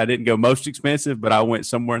trampoline. I didn't go most expensive, but I went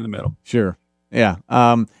somewhere in the middle. Sure. Yeah.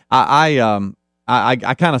 I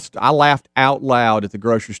laughed out loud at the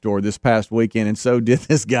grocery store this past weekend, and so did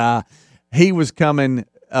this guy. He was coming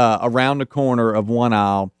around the corner of one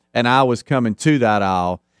aisle, and I was coming to that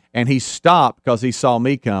aisle, and he stopped because he saw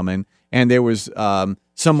me coming, and there was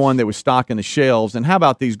someone that was stocking the shelves. And how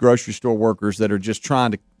about these grocery store workers that are just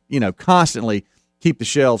trying to, constantly keep the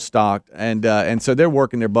shelves stocked, and so they're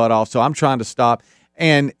working their butt off. So I'm trying to stop.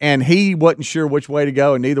 and he wasn't sure which way to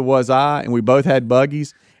go, and neither was I, and we both had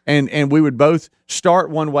buggies, and we would both start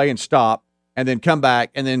one way and stop, and then come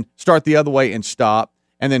back, and then start the other way and stop,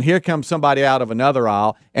 and then here comes somebody out of another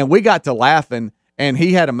aisle, and we got to laughing, and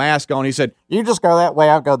he had a mask on. He said, "You just go that way,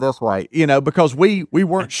 I'll go this way," because we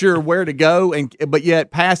weren't sure where to go, but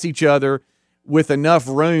yet pass each other with enough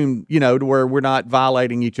room, to where we're not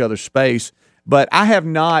violating each other's space. But I have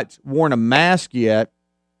not worn a mask yet,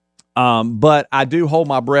 but I do hold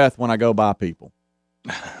my breath when I go by people.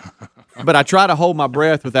 But I try to hold my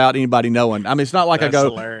breath without anybody knowing. I mean, it's not like That's I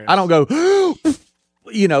go, hilarious. I don't go,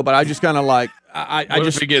 but I just kind of like, I What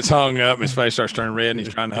just if he gets hung up and his face starts turning red and he's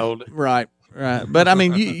trying to hold it? Right. But I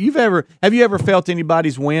mean, have you ever felt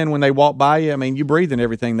anybody's wind when they walk by you? I mean, you breathing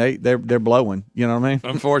everything they're blowing. You know what I mean?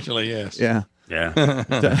 Unfortunately, yes. Yeah. Yeah.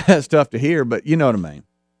 That's tough to hear, but you know what I mean.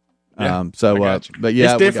 Yeah, But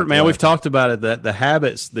yeah, it's different, man. We've talked about it, that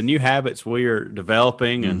the new habits we are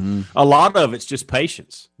developing, and a lot of it's just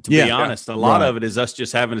patience. To be honest, a lot of it is us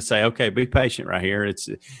just having to say, okay, be patient right here.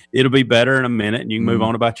 It'll be better in a minute, and you can move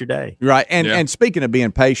on about your day. Right. And speaking of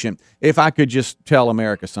being patient, if I could just tell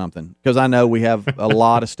America something, because I know we have a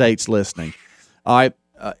lot of states listening. All right.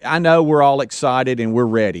 I know we're all excited and we're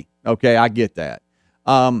ready. Okay, I get that.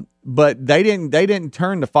 But they didn't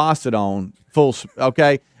turn the faucet on full.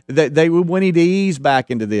 Okay. We need to ease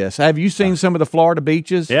back into this. Have you seen some of the Florida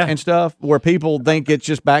beaches and stuff where people think it's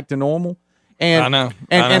just back to normal? And I know.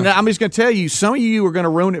 And I'm just going to tell you, some of you are going to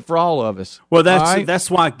ruin it for all of us. Well,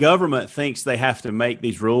 that's why government thinks they have to make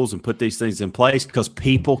these rules and put these things in place, because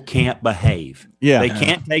people can't behave. Yeah. They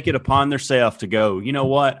can't take it upon themselves to go, you know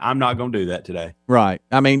what, I'm not going to do that today. Right.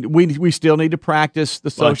 I mean, we still need to practice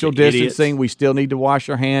the social distancing. Idiots. We still need to wash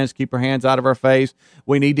our hands, keep our hands out of our face.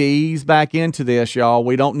 We need to ease back into this, y'all.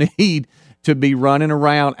 We don't need to be running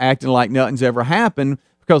around acting like nothing's ever happened,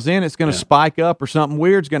 because then it's going to spike up or something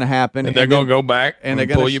weird's going to happen. And they're going to go back and they're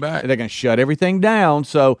going to pull you back. They're going to shut everything down.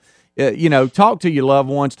 So, talk to your loved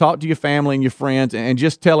ones, talk to your family and your friends, and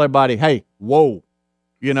just tell everybody, hey, whoa.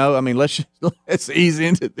 I mean, let's ease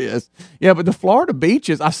into this. Yeah, but the Florida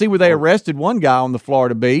beaches, I see where they arrested one guy on the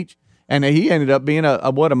Florida beach, and he ended up being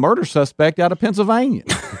a murder suspect out of Pennsylvania.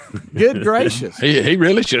 Good gracious. He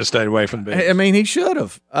really should have stayed away from the beach. I mean, he should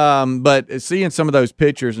have. But seeing some of those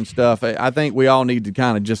pictures and stuff, I think we all need to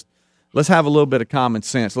kind of just let's have a little bit of common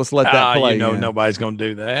sense. Let's let that play. Nobody's going to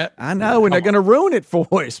do that. I know, and they're going to ruin it for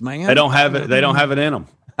us, man. They don't have it. They don't have it in them.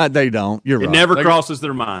 They don't. You're right. It never crosses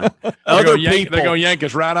their mind. They're going to yank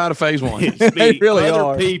us right out of phase one. They really other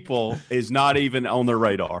are. people is not even on their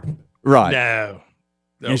radar. Right. No.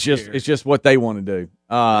 It's just what they want to do.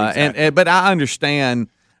 Exactly. But I understand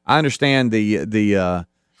the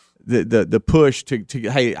push to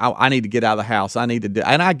hey, I need to get out of the house. I need to do,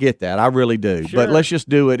 and I get that. I really do. Sure. But let's just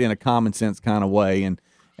do it in a common sense kind of way and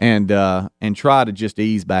try to just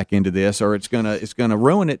ease back into this, or it's gonna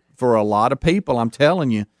ruin it for a lot of people. I'm telling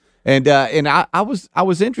you. And I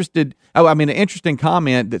was interested. I mean, an interesting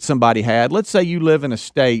comment that somebody had. Let's say you live in a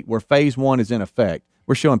state where phase one is in effect.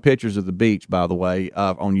 We're showing pictures of the beach, by the way,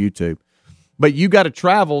 on YouTube. But you got to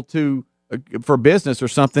travel for business or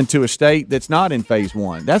something to a state that's not in phase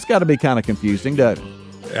one. That's got to be kind of confusing, doesn't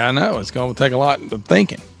it? I know. It's going to take a lot of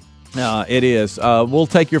thinking. It is. We'll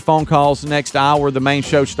take your phone calls next hour. The main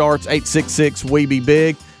show starts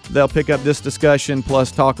 866-WE-BE-BIG. They'll pick up this discussion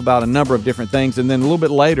plus talk about a number of different things. And then a little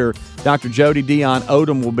bit later, Dr. Jody Dion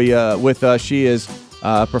Odom will be with us. She is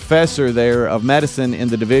a professor there of medicine in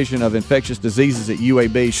the Division of Infectious Diseases at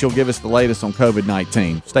UAB. She'll give us the latest on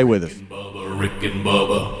COVID-19. Stay with us. Rick and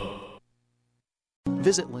Bubba.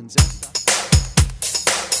 Visit Linzette.com.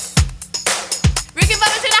 Rick and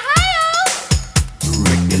Bubba's in Ohio!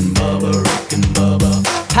 Rick and Bubba, Rick and Bubba.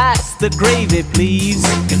 Pass the gravy, please.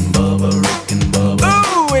 Rick and Bubba, Rick and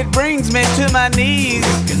Bubba. Ooh, it brings me to my knees.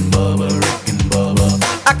 Rick and Bubba, Rick and Bubba.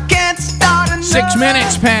 I can't start another. 6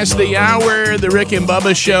 minutes past the hour, the Rick and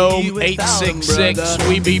Bubba Show,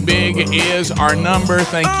 866-WE-BE-BIG is our number.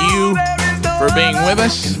 Thank you for being with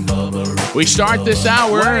us. We start this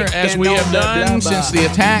hour, as we have done since the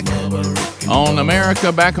attack on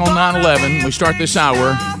America back on 9/11. We start this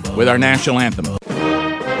hour with our national anthem.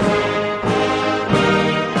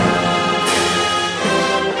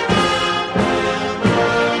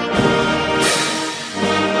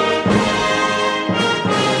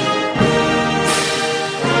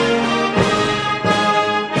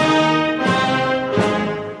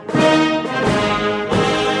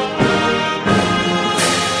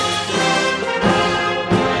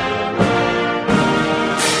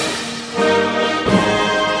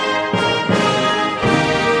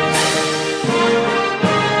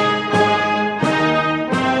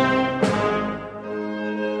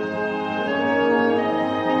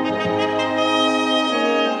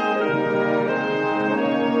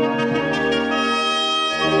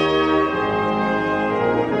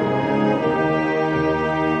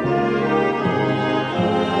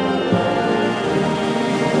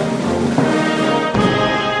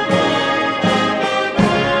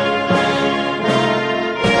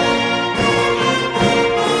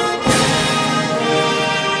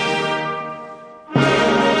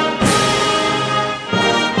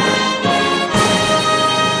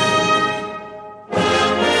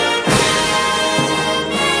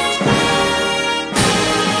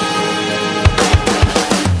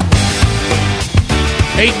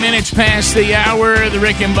 8 minutes past the hour, the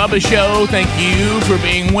Rick and Bubba Show. Thank you for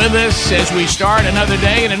being with us as we start another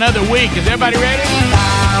day and another week. Is everybody ready?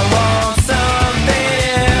 I want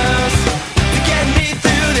something else to get me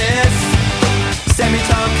through this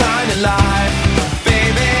semi-talk kind of life,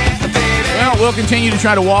 baby. Well, we'll continue to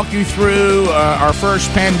try to walk you through our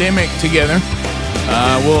first pandemic together.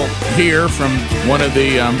 We'll hear from one of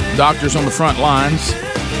the doctors on the front lines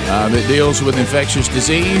that deals with infectious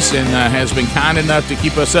disease and has been kind enough to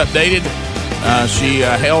keep us updated. She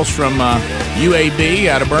hails from UAB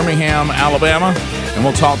out of Birmingham, Alabama, and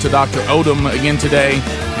we'll talk to Dr. Odom again today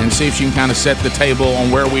and see if she can kind of set the table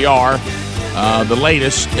on where we are, the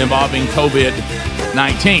latest involving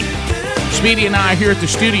COVID-19. Speedy and I are here at the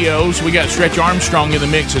studios. We got Stretch Armstrong in the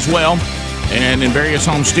mix as well, and in various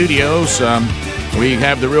home studios. We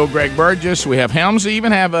have the real Greg Burgess. We have Helms. We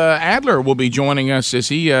even have Adler will be joining us as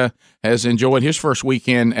he has enjoyed his first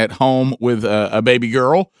weekend at home with a baby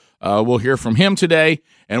girl. We'll hear from him today.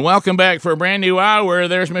 And welcome back for a brand new hour.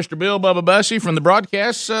 There's Mr. Bill Bubba Bussey from the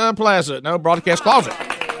broadcast broadcast closet.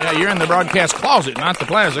 Yeah, you're in the broadcast closet, not the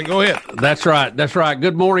plaza. Go ahead. That's right. That's right.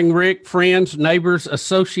 Good morning, Rick, friends, neighbors,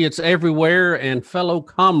 associates everywhere, and fellow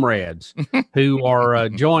comrades who are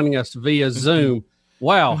joining us via Zoom.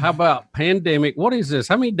 Wow, how about pandemic? What is this?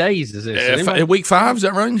 How many days is this? Week 5, is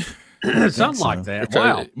that right? Something like that.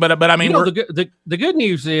 Wow. But I mean, the good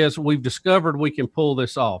news is we've discovered we can pull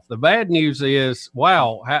this off. The bad news is,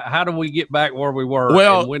 wow, how do we get back where we were?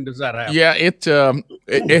 Well, and when does that happen? Yeah,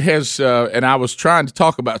 it has, and I was trying to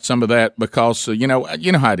talk about some of that because you know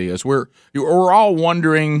how it is. We're all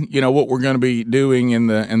wondering, what we're going to be doing in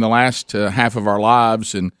the last half of our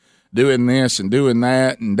lives, and doing this and doing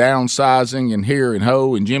that and downsizing and here and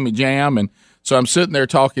ho and Jimmy Jam. And so I'm sitting there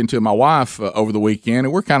talking to my wife over the weekend,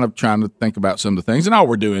 and we're kind of trying to think about some of the things. And all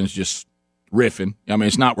we're doing is just riffing. I mean,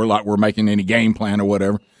 it's not we're making any game plan or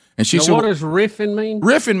whatever. And she said, what does riffing mean?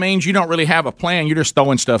 Riffing means you don't really have a plan. You're just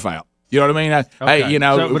throwing stuff out. You know what I mean? Okay.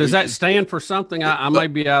 But does that stand for something? I may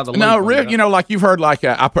be out of the loop. No, riff. Like you've heard, like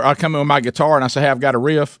I come in with my guitar and I say, "Hey, I've got a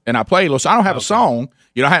riff," and I play a little. So I don't have a song.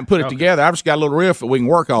 I haven't put it together. I've just got a little riff that we can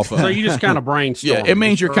work off of. So you just kind of brainstorm. Yeah, it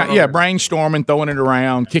means you're brainstorming, throwing it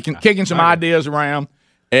around, kicking some ideas around.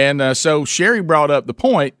 And so Sherry brought up the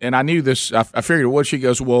point, and I knew this. I figured what she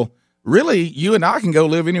goes, well, really, you and I can go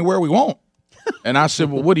live anywhere we want. And I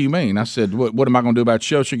said, well, what do you mean? I said, what am I going to do about the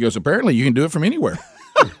show? She goes, apparently you can do it from anywhere.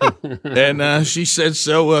 And she said,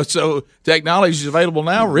 so technology is available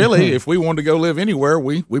now. Really, if we wanted to go live anywhere,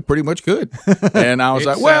 we pretty much could. And I was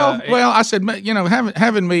like, well, I said,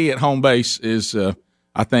 having me at home base is,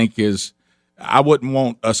 I think is, I wouldn't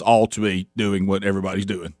want us all to be doing what everybody's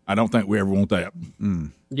doing. I don't think we ever want that.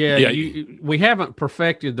 Mm. Yeah. We haven't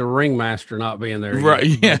perfected the ringmaster not being there yet. Right.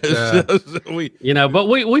 Yes. But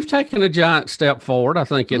we've taken a giant step forward, I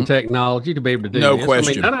think, in technology to be able to do this. No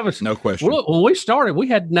question. I mean, none of us. No question. When we started, we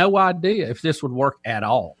had no idea if this would work at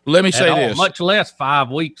all. Let me say this. Much less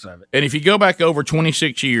 5 weeks of it. And if you go back over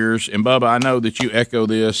 26 years, and Bubba, I know that you echo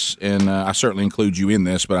this, and I certainly include you in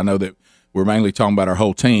this, but I know that we're mainly talking about our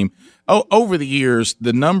whole team. Over the years,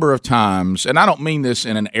 the number of times, and I don't mean this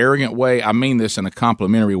in an arrogant way, I mean this in a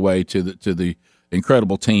complimentary way to the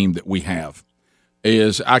incredible team that we have,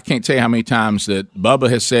 is I can't tell you how many times that Bubba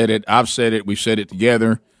has said it, I've said it, we've said it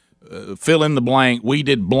together, fill in the blank, we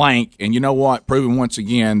did blank, and you know what, proving once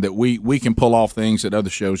again that we can pull off things that other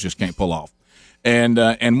shows just can't pull off.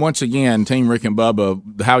 And once again, Team Rick and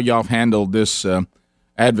Bubba, how y'all have handled this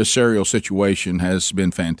adversarial situation has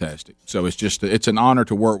been fantastic. So it's an honor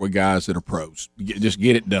to work with guys that are pros. Just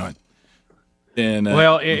get it done. And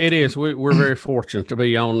it is. We're very fortunate to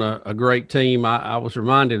be on a great team. I was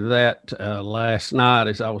reminded of that last night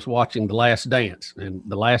as I was watching The Last Dance, and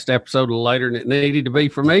the last episode a little later than it needed to be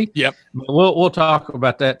for me. Yep. But we'll talk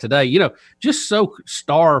about that today. Just so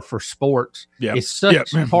starved for sports. Yep. It's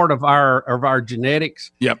such part of our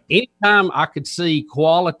genetics. Yep. Anytime I could see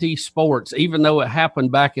quality sports, even though it happened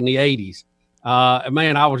back in the 80s,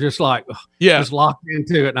 man, I was just like, just locked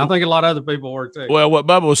into it. And I think a lot of other people were too. Well, what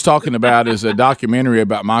Bubba was talking about is a documentary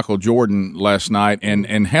about Michael Jordan last night. And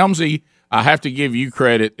Helmsy, I have to give you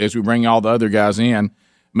credit as we bring all the other guys in.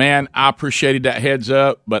 Man, I appreciated that heads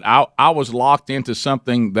up, but I was locked into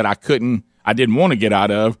something that I didn't want to get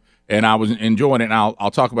out of, and I was enjoying it. And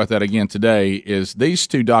I'll talk about that again today, is these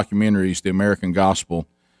two documentaries, The American Gospel.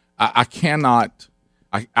 I didn't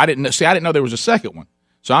know there was a second one.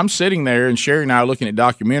 So I'm sitting there, and Sherry and I are looking at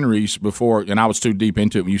documentaries before, and I was too deep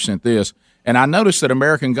into it when you sent this, and I noticed that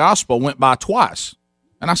American Gospel went by twice.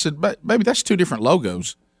 And I said, baby, that's two different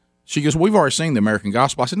logos. She goes, we've already seen the American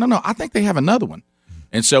Gospel. I said, no, I think they have another one.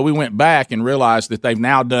 And so we went back and realized that they've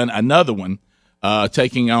now done another one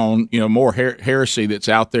taking on more heresy that's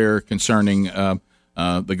out there concerning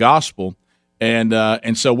the gospel,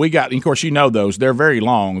 and so we got. And of course, those they're very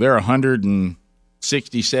long. They're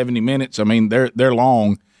 160, 70 minutes. I mean, they're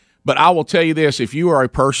long. But I will tell you this: if you are a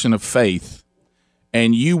person of faith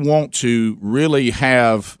and you want to really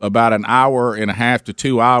have about an hour and a half to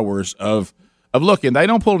 2 hours of looking, they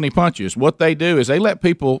don't pull any punches. What they do is they let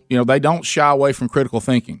people, they don't shy away from critical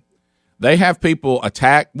thinking. They have people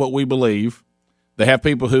attack what we believe. They have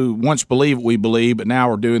people who once believed what we believe, but now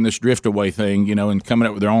are doing this drift away thing, and coming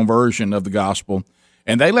up with their own version of the gospel.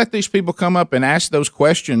 And they let these people come up and ask those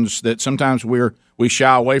questions that sometimes we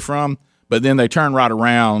shy away from, but then they turn right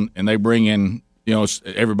around and they bring in,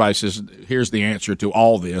 everybody says, here's the answer to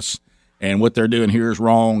all this. And what they're doing here is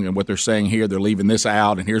wrong, and what they're saying here, they're leaving this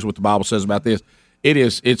out, and here's what the Bible says about this.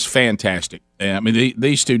 It's fantastic. I mean,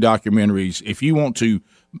 these two documentaries, if you want to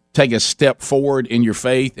take a step forward in your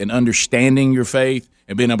faith and understanding your faith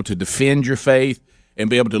and being able to defend your faith and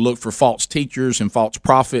be able to look for false teachers and false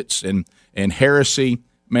prophets and heresy,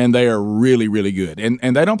 man, they are really, really good.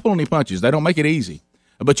 And they don't pull any punches. They don't make it easy.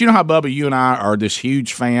 But you know how, Bubba, you and I are this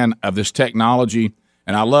huge fan of this technology,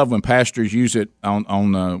 and I love when pastors use it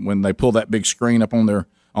on when they pull that big screen up on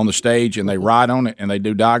the stage and they write on it and they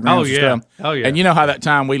do diagrams and stuff. Oh, yeah. And you know how that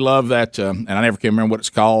time we love that, and I never can remember what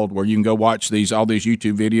it's called, where you can go watch all these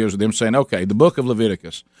YouTube videos of them saying, okay, the book of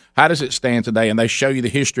Leviticus, how does it stand today? And they show you the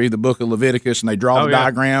history of the book of Leviticus, and they draw the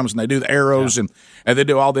diagrams, and they do the arrows, and they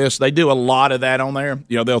do all this. They do a lot of that on there.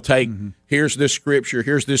 They'll take, here's this scripture,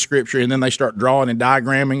 and then they start drawing and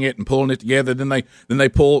diagramming it and pulling it together. Then they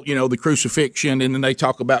pull, the crucifixion, and then they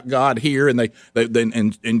talk about God here, and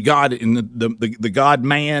and God and the God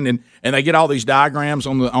man, and they get all these diagrams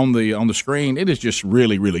on the screen. It is just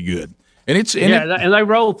really, really good. And and they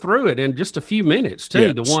roll through it in just a few minutes too.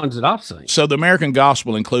 Yeah. The ones that I've seen. So the American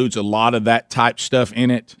Gospel includes a lot of that type stuff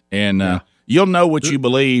in it, and you'll know what you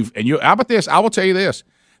believe. And how about this? I will tell you this: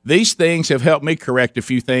 these things have helped me correct a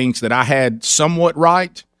few things that I had somewhat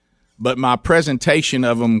right, but my presentation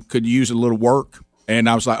of them could use a little work. And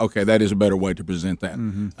I was like, okay, that is a better way to present that.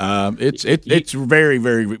 It's very,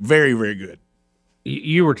 very, very, very good.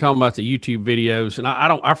 You were talking about the YouTube videos, and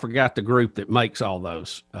I forgot the group that makes all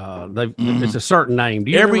those. It's a certain name.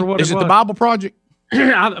 Do you remember what is it? The Bible Project?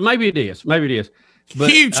 Maybe it is.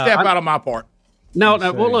 But, huge step out of my part. No.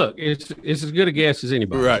 Well, look, it's as good a guess as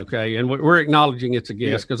anybody. Right. Okay, and we're acknowledging it's a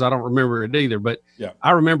guess because I don't remember it either. But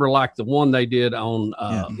I remember like the one they did on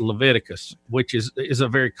Leviticus, which is a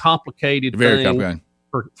very complicated thing.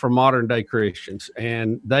 For modern day Christians,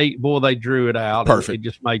 and they drew it out. Perfect. It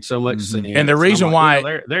just made so much sense. And the reason why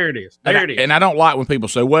there it is. And I don't like when people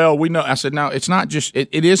say, "Well, we know." I said, "No, it's not just.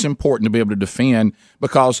 It is important to be able to defend,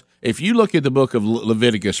 because if you look at the book of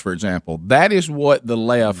Leviticus, for example, that is what the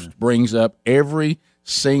left brings up every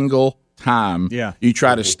single time. You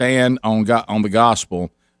try to stand on the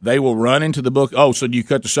gospel, they will run into the book. Oh, so do you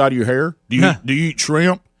cut the side of your hair? Do you eat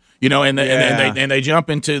shrimp? And they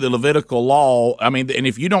jump into the Levitical law. I mean, and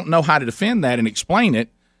if you don't know how to defend that and explain it,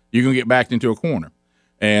 you're going to get backed into a corner.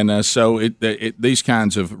 And so these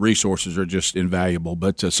kinds of resources are just invaluable.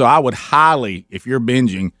 But so I would highly, if you're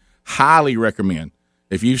binging, highly recommend.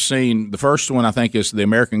 If you've seen the first one, I think is the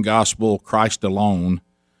American Gospel, Christ Alone,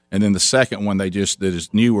 and then the second one that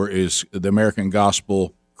is newer is the American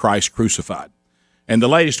Gospel, Christ Crucified. And the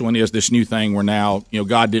latest one is this new thing where now,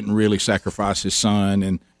 God didn't really sacrifice his son,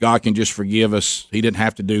 and God can just forgive us. He didn't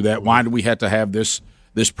have to do that. Why do we have to have this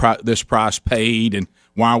price paid? And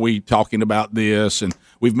why are we talking about this? And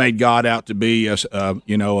we've made God out to be a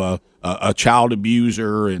child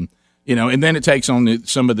abuser, and then it takes on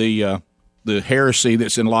some of the heresy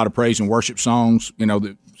that's in a lot of praise and worship songs.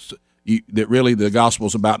 That really the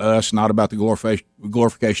gospel's about us, not about the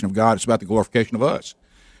glorification of God. It's about the glorification of us.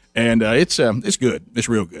 And it's good. It's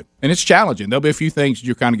real good, and it's challenging. There'll be a few things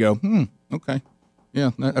you kind of go, okay,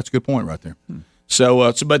 yeah, that's a good point right there. So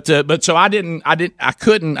I didn't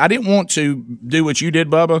want to do what you did,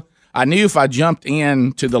 Bubba. I knew if I jumped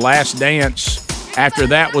into The Last Dance after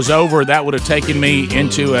that was over, that would have taken me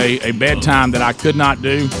into a bedtime that I could not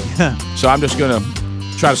do. So I'm just going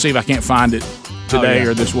to try to see if I can't find it today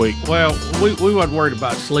or this week. Well, we weren't worried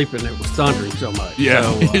about sleeping. It was thundering so much. Yeah,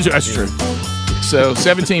 so, that's true. So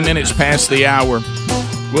 17 minutes past the hour.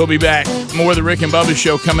 We'll be back. More of the Rick and Bubba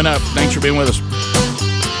Show coming up. Thanks for being with us.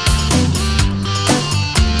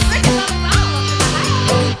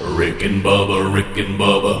 Rick and Bubba, Rick and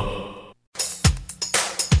Bubba.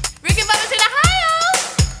 Rick and Bubba's in Ohio.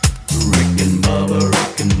 Rick and Bubba,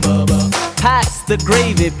 Rick and Bubba. Pass pass the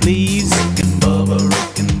gravy, please.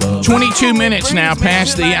 22 minutes now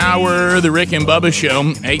past the hour. The Rick and Bubba Show,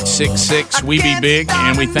 866 We Be Big,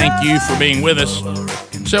 and we thank you for being with us.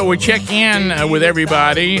 So we check in with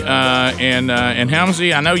everybody, and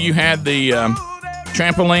Helmsy, I know you had the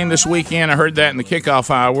trampoline this weekend. I heard that in the kickoff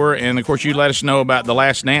hour, and of course you let us know about The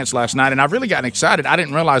Last Dance last night, and I've really gotten excited. I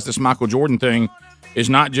didn't realize this Michael Jordan thing is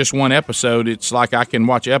not just one episode. It's like I can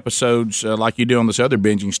watch episodes like you do on this other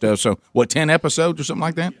binging stuff. So, 10 episodes or something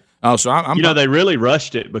like that? Oh, so I'm they really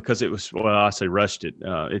rushed it because it was, I say rushed it.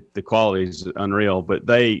 The quality is unreal, but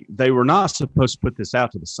they were not supposed to put this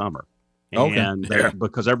out to the summer. And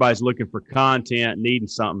because everybody's looking for content, needing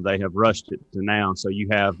something, they have rushed it to now. So you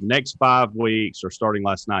have the next 5 weeks, or starting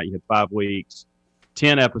last night, you had 5 weeks,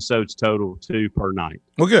 10 episodes total, 2 per night.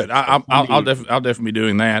 Well, good. I'll definitely be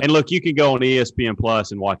doing that. And look, you can go on ESPN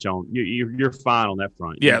Plus and watch on. You're fine on that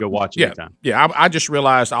front. You can go watch it anytime. Yeah, I just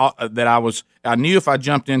realized that I knew if I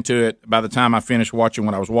jumped into it, by the time I finished watching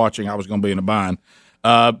what I was watching, I was going to be in a bind.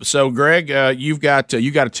 So, Greg, you got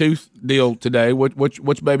a tooth deal today.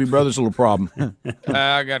 Which baby brother's a little problem?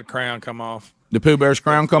 I got a crown come off. The Pooh Bear's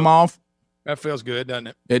crown come off? That feels good, doesn't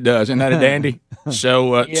it? It does. Isn't that a dandy?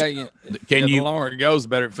 So, yeah. The longer it goes, the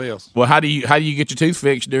better it feels. Well, how do you get your tooth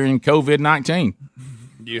fixed during COVID-19?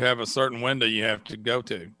 You have a certain window you have to go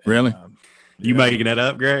to. Really? You making that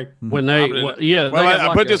up, Greg? When they, I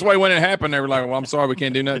put it this way: when it happened, they were like, "Well, I'm sorry, we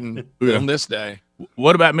can't do nothing on this day."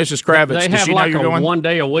 What about Mrs. Kravitz? They have like a 1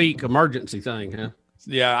 day a week emergency thing, huh?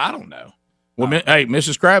 Yeah, I don't know. Well, hey,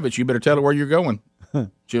 Mrs. Kravitz, you better tell her where you're going.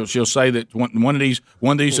 She'll say that one of these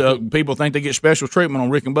people think they get special treatment on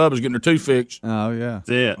Rick and Bubba's getting their tooth fixed. Oh yeah, that's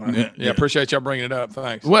it. Yeah, appreciate y'all bringing it up.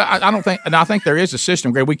 Thanks. Well, I think there is a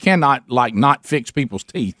system, Greg. We cannot not fix people's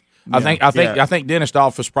teeth. Yeah. I think dentist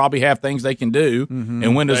office probably have things they can do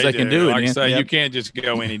and windows they can do. Like I say, you can't just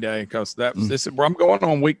go any day because I'm going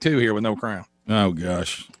on week 2 here with no crown. Oh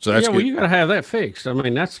gosh, so that's good. Well, you got to have that fixed. I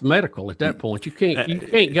mean, that's medical at that point. You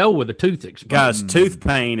can't go with a tooth exposure. Guys, tooth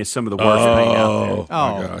pain is some of the worst pain out there.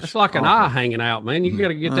 Oh gosh, it's like an eye hanging out, man. You got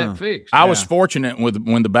to get that fixed. I was fortunate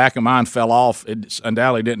when the back of mine fell off. It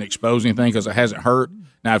undoubtedly didn't expose anything because it hasn't hurt.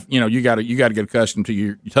 Now, you got to get accustomed to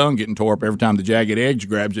your tongue getting tore up every time the jagged edge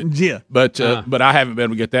grabs it. Yeah, but I haven't been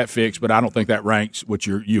able to get that fixed. But I don't think that ranks what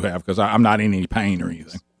you have because I'm not in any pain or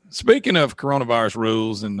anything. Speaking of coronavirus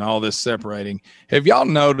rules and all this separating, have y'all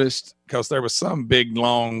noticed, because there was some big,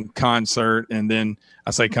 long concert, and then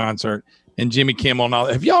I say concert, and Jimmy Kimmel and all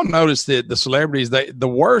that, have y'all noticed that the celebrities, the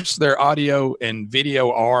worse their audio and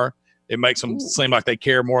video are, it makes them seem like they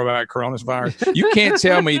care more about coronavirus. You can't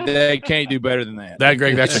tell me they can't do better than that.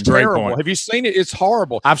 Greg, that's a great point. Have you seen it? It's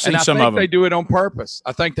horrible. I've seen some of them. They do it on purpose.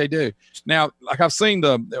 I think they do. Now, like I've seen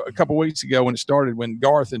a couple weeks ago when it started, when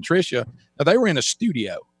Garth and Tricia, they were in a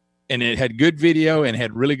studio. And it had good video and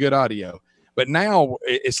had really good audio. But now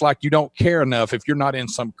it's like you don't care enough if you're not in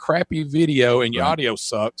some crappy video and your audio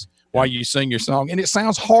sucks while you sing your song. And it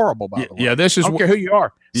sounds horrible, by the way. Yeah, I don't care who you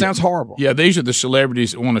are. It sounds horrible. Yeah, these are the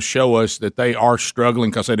celebrities that want to show us that they are struggling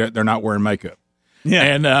because they're not wearing makeup. Yeah,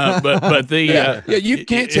 and but the you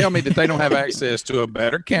can't tell me that they don't have access to a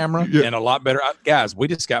better camera and a lot better guys. We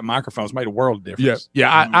just got microphones, made a world of difference.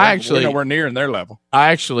 We're nowhere near in their level.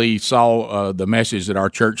 I actually saw the message that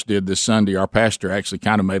our church did this Sunday. Our pastor actually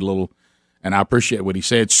kind of made a little, and I appreciate what he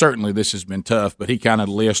said. Certainly, this has been tough, but he kind of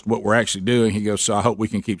lists what we're actually doing. He goes, "So I hope we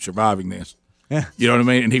can keep surviving this." You know what I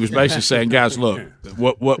mean? And he was basically saying, guys, look,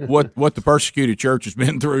 what the persecuted church has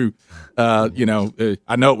been through. I know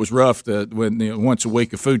it was rough when once a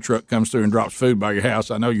week a food truck comes through and drops food by your house.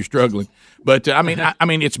 I know you're struggling, but I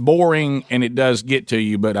mean, it's boring and it does get to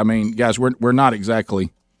you. But I mean, guys, we're not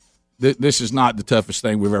exactly. This is not the toughest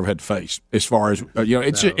thing we've ever had to face. As far as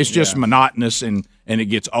it's just monotonous and it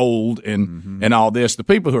gets old and all this. The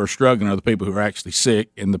people who are struggling are the people who are actually sick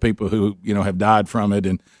and the people who have died from it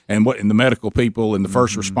and the medical people and the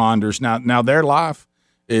first responders. Now their life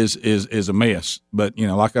is a mess. But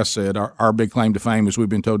like I said, our big claim to fame is we've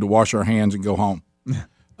been told to wash our hands and go home.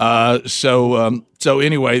 So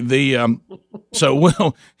anyway, man,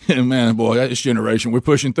 boy, this generation, we're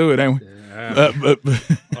pushing through it, ain't we?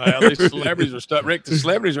 Well, these celebrities are stuck. Rick, the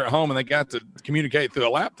celebrities are at home and they got to communicate through a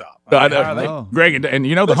laptop. I know. Greg, and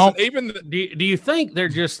do you think they're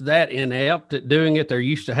just that inept at doing it? They're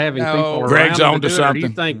used to having people Greg's around on to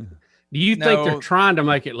something. Do you think they're trying to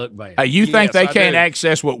make it look bad? Hey, you think they can't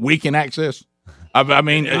access what we can access? I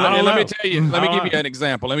mean, let me tell you. Let me give you an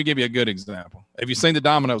example. Let me give you a good example. Have you seen the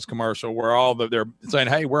Domino's commercial where they're saying,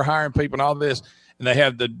 "Hey, we're hiring people and all this," and they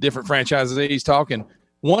have the different franchisees talking?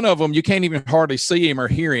 One of them, you can't even hardly see him or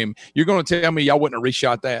hear him. You're going to tell me y'all wouldn't have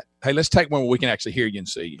reshot that? hey, let's take one where we can actually hear you and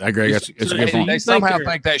see you. I agree. That's a good point. They somehow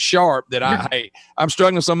think that sharp that I'm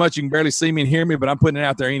struggling so much you can barely see me and hear me, but I'm putting it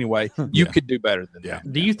out there anyway. You could do better than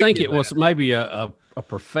that. Do you think it was maybe a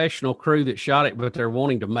professional crew that shot it, but they're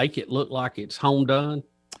wanting to make it look like it's home done?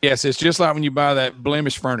 Yes, it's just like when you buy that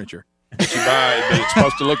blemished furniture. That you buy, but it's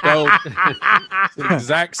supposed to look old. It's the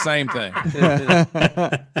exact same thing.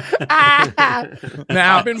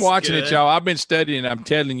 Now I've been watching it, y'all. I've been studying. I'm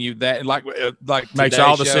telling you that, like makes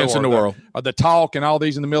all the sense in the world. Or the talk and all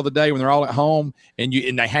these in the middle of the day when they're all at home and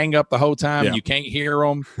they hang up the whole time and you can't hear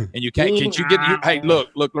them and you can't. Can't you get? Hey,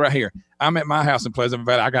 look right here. I'm at my house in Pleasant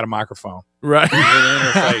Valley. I got a microphone. Right.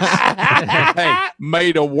 Hey,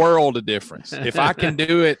 made a world of difference. If I can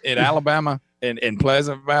do it in Alabama. In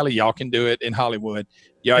Pleasant Valley, y'all can do it in Hollywood.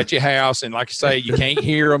 You're at your house, and like you say, you can't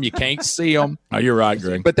hear them, you can't see them. Oh, you're right,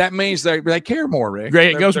 Greg. But that means they care more, Rick.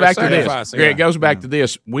 Greg, it goes back to this. Greg, it goes back to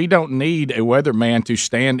this. We don't need a weatherman to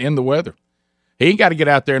stand in the weather. He ain't got to get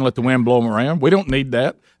out there and let the wind blow him around. We don't need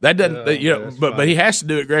that. That doesn't, but he has to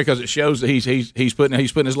do it, Greg, because it shows that he's putting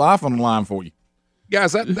his life on the line for you.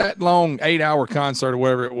 Guys, that long 8-hour concert or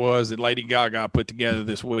whatever it was that Lady Gaga put together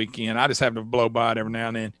this weekend, I just have to blow by it every now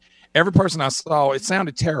and then. Every person I saw, it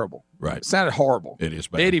sounded terrible. Right. It sounded horrible. It is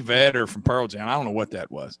bad. Eddie Vedder from Pearl Jam. I don't know what that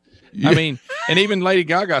was. Yeah. I mean, and even Lady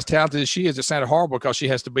Gaga, as talented as she is, it sounded horrible because she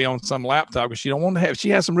has to be on some laptop because she don't want to have. She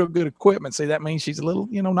has some real good equipment. See, that means she's a little,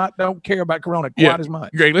 don't care about Corona quite as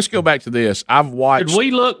much. Greg, let's go back to this. I've watched. Did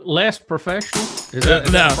we look less professional? Is that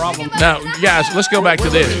a problem? No, guys, let's go back to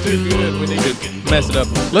this. We need to mess it up.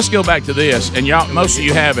 Let's go back to this, and y'all, most of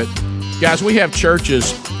you have it. Guys, we have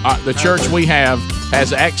churches. The church we have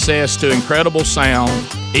has access to incredible sound,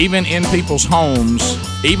 even in people's homes,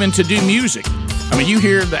 even to do music. I mean, you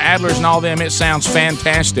hear the Adlers and all them, it sounds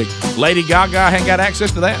fantastic. Lady Gaga ain't got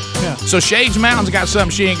access to that. Yeah. So Shades Mountain's got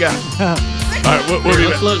something she ain't got. All right,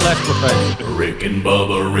 let's look less professional. Rick and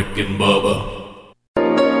Bubba.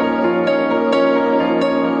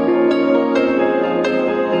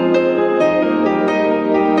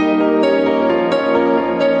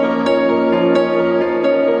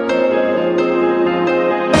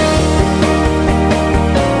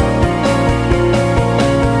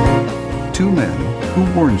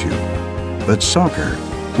 Warned you that soccer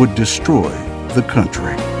would destroy the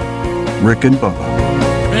country. Rick and Bubba.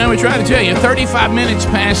 Well, we try to tell you, 35 minutes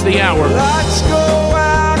past the hour. Let's go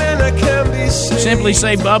out and I can be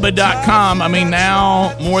SimplySayBubba.com. I mean,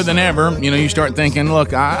 now more than ever, you start thinking,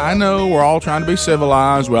 look, I know we're all trying to be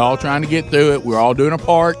civilized. We're all trying to get through it. We're all doing a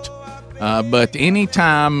part. But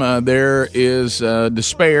anytime there is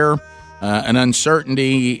despair, an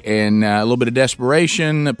uncertainty, and a little bit of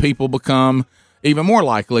desperation, people become even more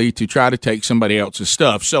likely to try to take somebody else's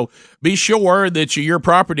stuff. So be sure that your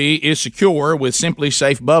property is secure with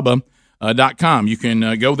SimplySafeBubba.com. You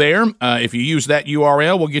can go there. If you use that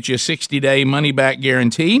URL, we'll get you a 60-day money-back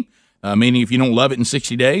guarantee, meaning if you don't love it in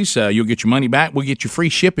 60 days, you'll get your money back. We'll get you free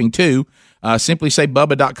shipping, too.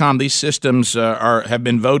 SimplySafeBubba.com. These systems have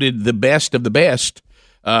been voted the best of the best.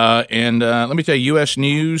 And let me tell you, U.S.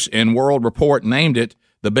 News and World Report named it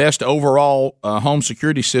the best overall home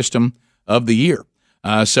security system of the year.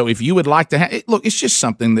 So if you would like to have it, look, it's just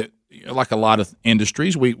something that, like a lot of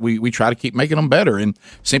industries, we try to keep making them better. And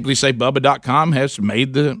SimplySafeBubba.com has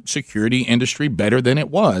made the security industry better than it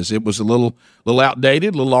was. It was a little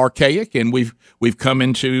outdated, a little archaic, and we've come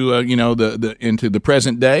into into the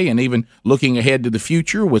present day, and even looking ahead to the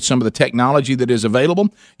future with some of the technology that is available.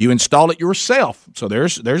 You install it yourself, so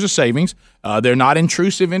there's a savings. They're not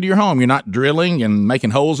intrusive into your home. You're not drilling and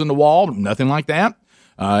making holes in the wall, nothing like that.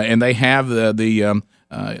 And they have the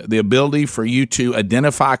ability for you to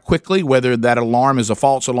identify quickly whether that alarm is a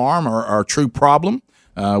false alarm or a true problem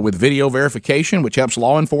with video verification, which helps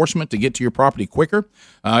law enforcement to get to your property quicker.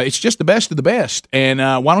 It's just the best of the best. And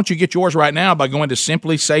why don't you get yours right now by going to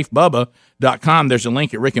SimplySafeBubba.com. There's a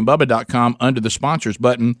link at RickandBubba.com under the sponsors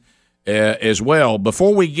button as well.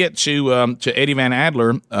 Before we get to Eddie Van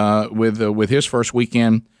Adler with his first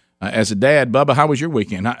weekend as a dad, Bubba, how was your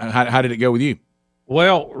weekend? How did it go with you?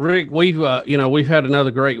 Well, Rick, we've had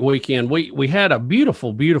another great weekend. We had a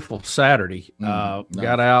beautiful Saturday. Nice.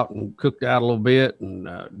 Got out and cooked out a little bit and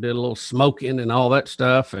did a little smoking and all that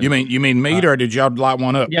stuff. And, you mean meat, or did y'all light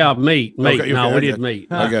one up? Yeah, meat. Okay, no, we did meat.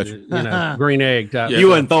 I got you. Green egg type. You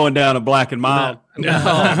wasn't throwing down a black and mild. No,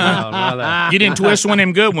 not that. You didn't twist one of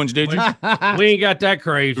them good ones, did you? We ain't got that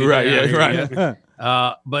crazy. Right. Yeah. Right. Yeah.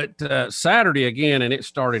 But Saturday again, and it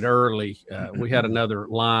started early. We had another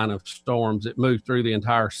line of storms that moved through the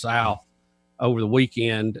entire South over the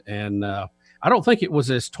weekend. And I don't think it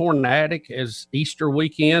was as tornadic as Easter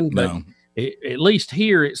weekend, but at least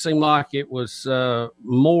here, it seemed like it was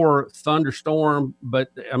more thunderstorm, but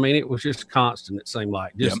I mean, it was just constant. It seemed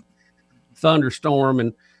like just thunderstorm,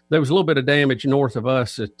 and there was a little bit of damage north of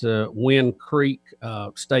us at Wind Creek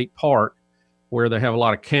State Park, where they have a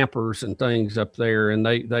lot of campers and things up there, and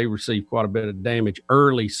they received quite a bit of damage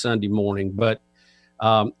early Sunday morning. But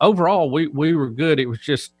overall, we were good. It was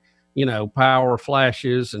just, power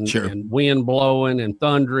flashes and wind blowing and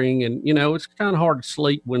thundering. And, it's kind of hard to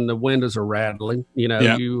sleep when the windows are rattling. You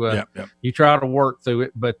try to work through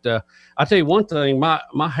it. But I tell you one thing,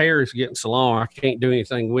 my hair is getting so long, I can't do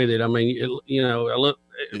anything with it. I mean, I look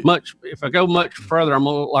much, if I go much further, I'm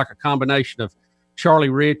gonna look like a combination of Charlie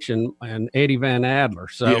Rich and Eddie Van Adler.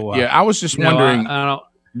 So, I was just wondering,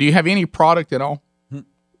 do you have any product at all?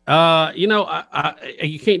 You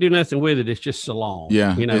can't do nothing with it. It's just so long.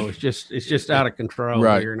 Yeah. It's just out of control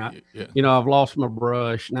here. And I've lost my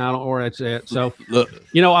brush and I don't know where that's at. So,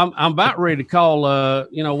 I'm about ready to call,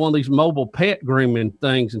 one of these mobile pet grooming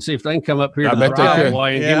things and see if they can come up here to the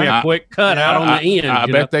driveway and give me a quick cut out on the end. I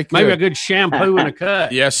bet they could. Maybe a good shampoo and a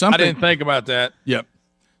cut. Yeah. I didn't think about that. Yep.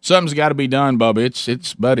 Something's got to be done, Bubba.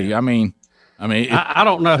 It's buddy. I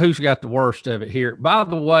don't know who's got the worst of it here. By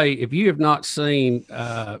the way, if you have not seen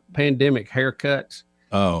pandemic haircuts,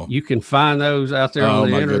 you can find those out there on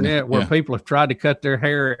the internet where people have tried to cut their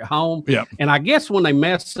hair at home. Yeah. And I guess when they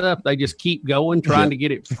mess up, they just keep going, trying to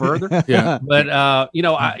get it further. Yeah. But,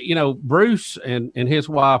 Bruce and his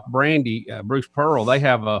wife, Brandy, Bruce Pearl, they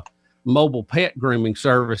have a mobile pet grooming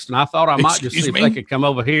service, and I thought I might just see if they could come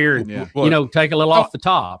over here and take a little off the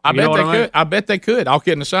top. I bet they could. I bet they could. All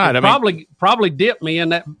kidding aside, probably dip me in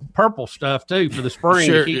that purple stuff too for the spring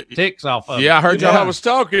to keep ticks off of. Yeah, I heard I was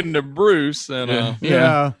talking to Bruce, and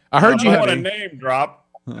I heard you had a name drop.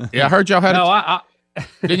 Yeah, I heard y'all had.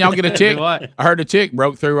 Didn't y'all get a tick? What? I heard a tick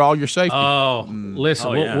broke through all your safety. Oh,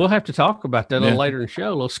 listen, we'll have to talk about that a little later in the show.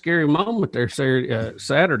 A little scary moment there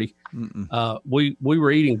Saturday. We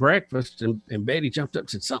were eating breakfast, and Betty jumped up and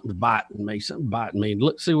said, something's biting me.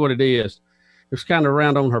 Let's see what it is. It was kind of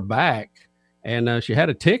around on her back, and she had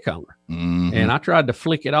a tick on her. Mm-hmm. And I tried to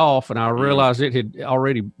flick it off, and I realized it had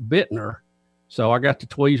already bitten her. So I got the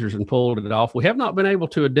tweezers and pulled it off. We have not been able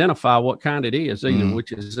to identify what kind it is either,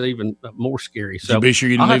 which is even more scary. So be sure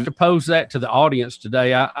you I'll have to pose that to the audience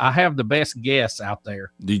today. I have the best guess out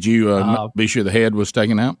there. Did you be sure the head was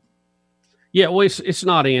taken out? Yeah, well, it's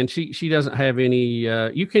not in. She doesn't have any.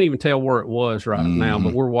 You can't even tell where it was right now,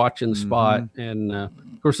 but we're watching the spot. And, of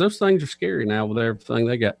course, those things are scary now with everything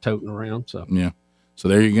they got toting around. So so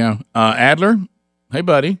there you go. Adler. Hey,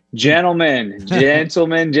 buddy. Gentlemen. How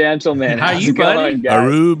you, buddy? Guys?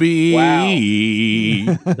 Ruby. Wow.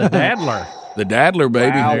 The Daddler. The Daddler,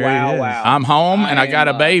 baby. Wow. I'm home, and I got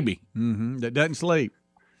a baby. That doesn't sleep.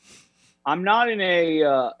 I'm not in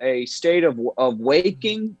a state of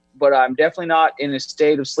waking, but I'm definitely not in a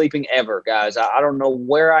state of sleeping ever, guys. I don't know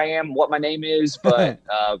where I am, what my name is, but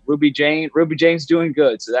Ruby Jane's doing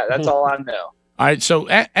good, so that's all I know. All right, so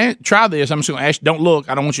try this. I'm just going to ask. Don't look.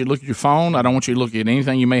 I don't want you to look at your phone. I don't want you to look at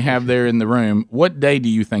anything you may have there in the room. What day do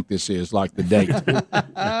you think this is? Like the date?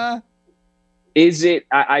 Is it?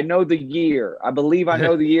 I know the year. I believe I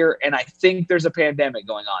know the year, and I think there's a pandemic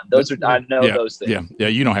going on. I know those things. Yeah.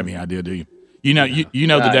 You don't have any idea, do you? You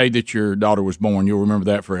know the day that your daughter was born. You'll remember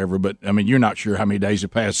that forever. But I mean, you're not sure how many days have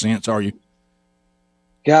passed since, are you?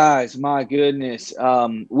 Guys, my goodness.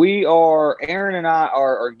 Aaron and I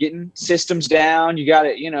are getting systems down. You got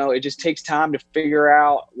it. It just takes time to figure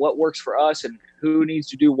out what works for us and who needs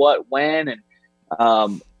to do what when. And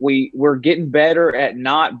we're getting better at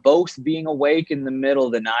not both being awake in the middle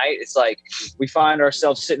of the night. It's like we find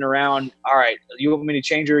ourselves sitting around. All right, you want me to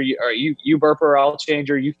change her? You burp her, I'll change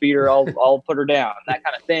her. You feed her, I'll put her down. That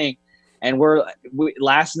kind of thing. And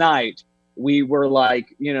last night we were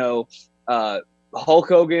like, Hulk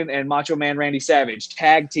Hogan and Macho Man Randy Savage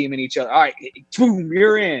tag teaming each other. All right, boom,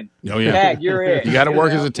 you're in. Oh yeah, tag, you're in. You got to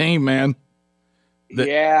work as a team, man.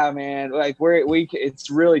 Yeah, man. Like it's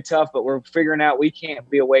really tough, but we're figuring out we can't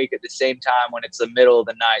be awake at the same time when it's the middle of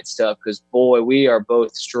the night stuff. Because boy, we are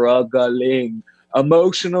both struggling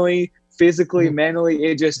emotionally, physically,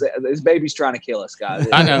 mentally. This baby's trying to kill us, guys.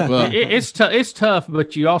 I know. Well, it's tough,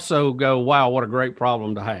 but you also go, wow, what a great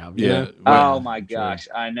problem to have. Yeah. Well, oh my gosh,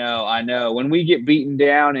 I know. When we get beaten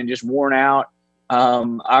down and just worn out,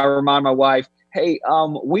 I remind my wife, hey,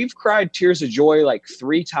 we've cried tears of joy like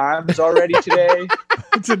 3 times already today.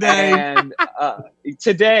 Today. And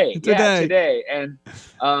today. And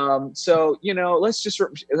so let's just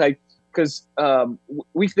because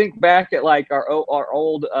we think back at like our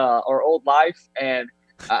old life, and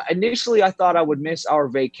Initially, I thought I would miss our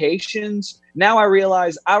vacations. Now I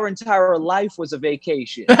realize our entire life was a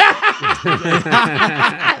vacation. That's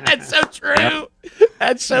so true.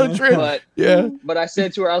 That's so true. But I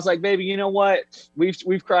said to her, I was like, baby, you know what?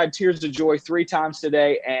 We've cried tears of joy 3 times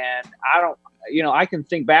today, and I can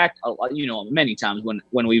think back, many times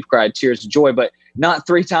when we've cried tears of joy, but not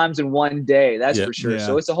 3 times in one day. That's for sure. Yeah.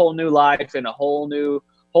 So it's a whole new life and a whole new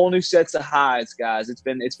sets of highs, guys. It's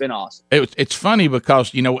been awesome. It's funny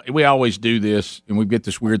because we always do this, and we get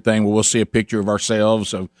this weird thing where we'll see a picture of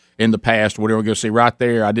ourselves in the past, whatever. We're going to see right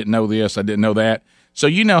there. I didn't know this. I didn't know that. So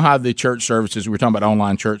how the church services, we're talking about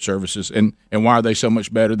online church services, and why are they so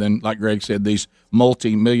much better than, like Greg said, these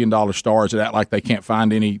multi-million-dollar stars that act like they can't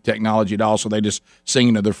find any technology at all, so they just sing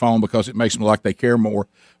into their phone because it makes them look like they care more.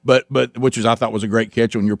 But which I thought was a great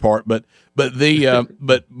catch on your part. But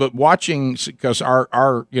watching, because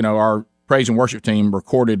our praise and worship team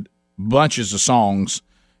recorded bunches of songs,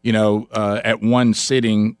 at one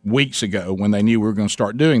sitting weeks ago when they knew we were going to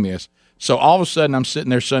start doing this. So all of a sudden, I'm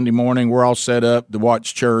sitting there Sunday morning. We're all set up to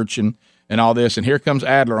watch church and all this, and here comes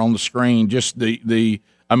Adler on the screen. Just the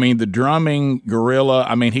drumming gorilla.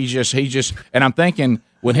 I mean, he's just. And I'm thinking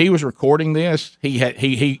when he was recording this,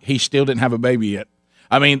 he still didn't have a baby yet.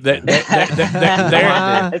 I mean, that's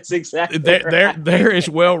exactly right. There is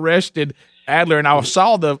well rested Adler, and I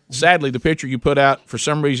saw sadly the picture you put out for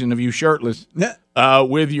some reason of you shirtless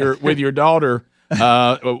with your daughter.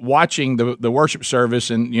 Watching the worship service,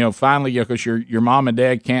 and finally, because your mom and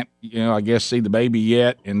dad can't, I guess, see the baby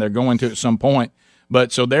yet, and they're going to at some point.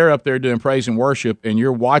 But so they're up there doing praise and worship, and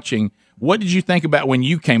you're watching. What did you think about when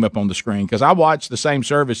you came up on the screen? Because I watched the same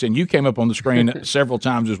service, and you came up on the screen several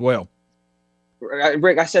times as well.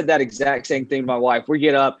 Rick, I said that exact same thing to my wife. We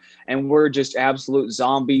get up and we're just absolute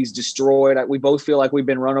zombies, destroyed. We both feel like we've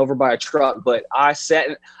been run over by a truck, but I set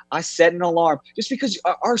an alarm just because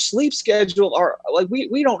our sleep schedule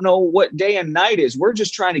we don't know what day and night is. We're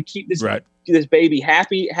just trying to keep this baby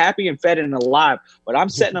happy and fed and alive. But I'm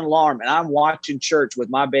setting an alarm and I'm watching church with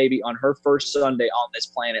my baby on her first Sunday on this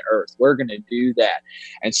planet Earth. We're going to do that.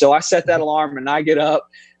 And so I set that alarm and I get up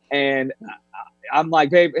and I'm like,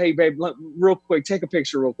 hey, babe, real quick, take a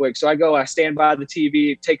picture real quick. So I go, I stand by the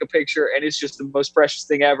TV, take a picture, and it's just the most precious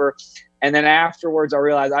thing ever. And then afterwards, I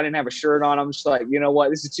realized I didn't have a shirt on. I'm just like, you know what?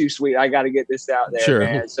 This is too sweet. I got to get this out there,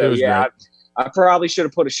 man. So yeah, I probably should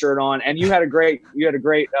have put a shirt on. And you had a great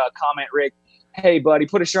comment, Rick. Hey, buddy,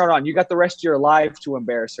 put a shirt on. You got the rest of your life to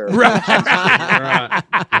embarrass her. Right. Right.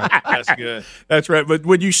 That's good. That's right. But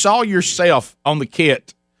when you saw yourself on the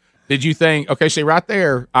kit, did you think, okay, see right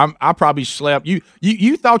there, I probably slept. You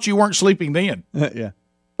thought you weren't sleeping then. Yeah.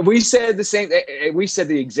 We said the same. We said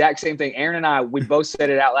the exact same thing. Aaron and I, we both said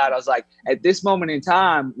it out loud. I was like, at this moment in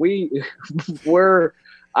time, we're.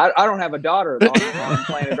 I don't have a daughter on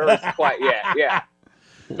planet Earth quite yet. Yeah.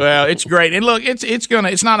 Well, it's great, and look,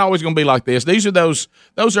 it's not always gonna be like this. These are those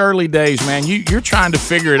early days, man. You're trying to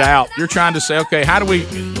figure it out. You're trying to say, okay, how do we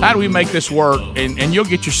make this work? And you'll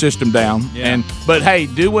get your system down. Yeah. But hey,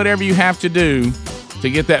 do whatever you have to do to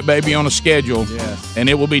get that baby on a schedule. Yes. And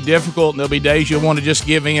it will be difficult, and there'll be days you'll want to just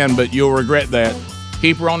give in, but you'll regret that.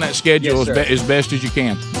 Keep her on that schedule as best as you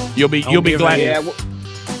can. You'll be glad. Yeah.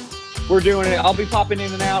 We're doing it. I'll be popping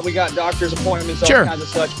in and out. We got doctor's appointments, all kinds of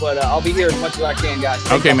such, but I'll be here as much as I can, guys.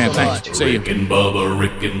 Okay, man. Thanks. Much. See you. Rick and Bubba.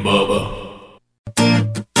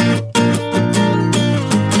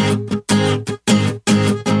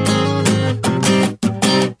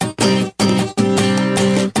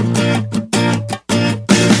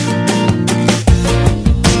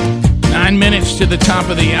 9 minutes to the top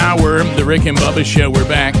of the hour. The Rick and Bubba Show. We're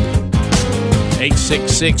back.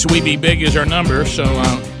 866-WE-BE-BIG is our number. So,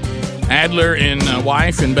 Adler and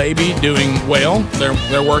wife and baby doing well.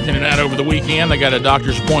 They're working it out over the weekend. They got a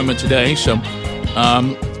doctor's appointment today. So,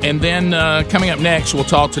 and then coming up next, we'll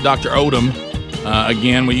talk to Dr. Odom.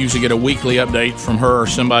 Again, we usually get a weekly update from her or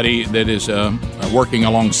somebody that is working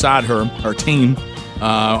alongside her team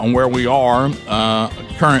on where we are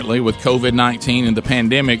currently with COVID-19 and the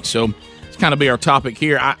pandemic. So it's kind of be our topic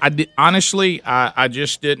here. I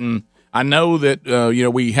just didn't. I know that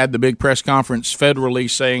we had the big press conference federally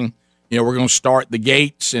saying, we're going to start the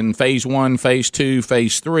gates in phase 1, phase 2,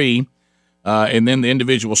 phase 3, and then the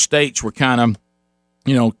individual states were kind of,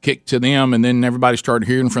 kicked to them, and then everybody started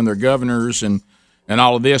hearing from their governors and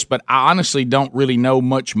all of this. But I honestly don't really know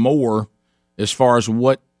much more as far as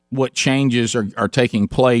what changes are taking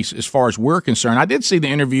place as far as we're concerned. I did see the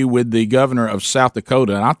interview with the governor of South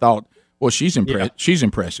Dakota, and I thought, well, she's impressive. Yeah. She's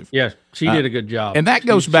impressive. Yes, she did a good job. And that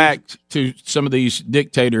goes back to some of these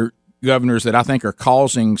dictator governors that I think are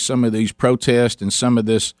causing some of these protests and some of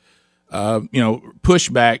this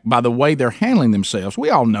pushback by the way they're handling themselves. We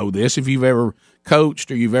all know this. If you've ever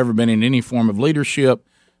coached or you've ever been in any form of leadership,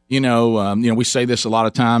 we say this a lot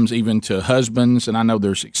of times, even to husbands, and I know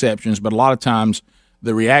there's exceptions, but a lot of times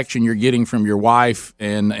the reaction you're getting from your wife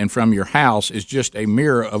and from your house is just a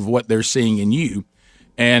mirror of what they're seeing in you.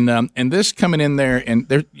 And this coming in there, and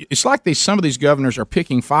it's like some of these governors are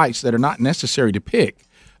picking fights that are not necessary to pick.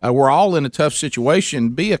 We're all in a tough situation.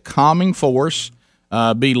 Be a calming force.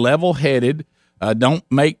 Be level-headed. Don't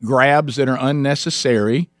make grabs that are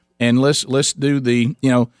unnecessary. And let's do the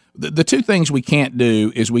two things we can't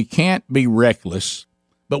do is we can't be reckless,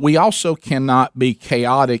 but we also cannot be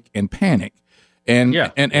chaotic and panic. And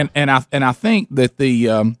I think that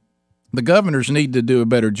the governors need to do a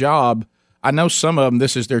better job. I know some of them,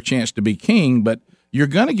 this is their chance to be king, but you're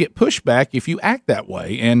going to get pushback if you act that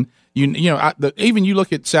way. And even you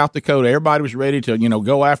look at South Dakota, everybody was ready to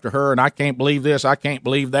go after her, and I can't believe this, I can't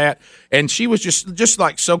believe that, and she was just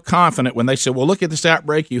like so confident when they said, "Well, look at this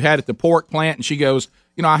outbreak you had at the pork plant," and she goes,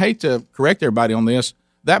 I hate to correct everybody on this,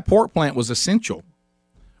 that pork plant was essential.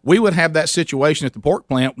 We would have that situation at the pork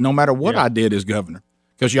plant no matter what I did as governor,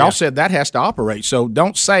 because y'all said that has to operate. So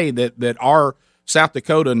don't say that our South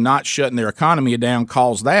Dakota not shutting their economy down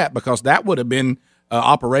caused that, because that would have been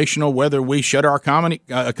operational whether we shut our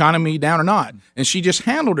economy down or not. And she just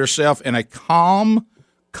handled herself in a calm,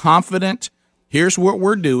 confident, here's what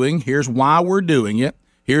we're doing, here's why we're doing it,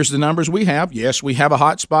 here's the numbers we have. Yes, we have a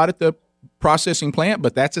hot spot at the processing plant,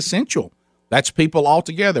 but that's essential. That's people all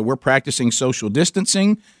together. We're practicing social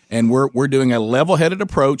distancing, and we're doing a level-headed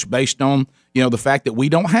approach based on the fact that we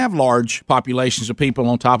don't have large populations of people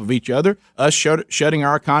on top of each other. Us shutting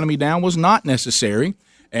our economy down was not necessary,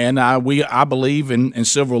 and I believe in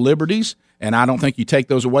civil liberties, and I don't think you take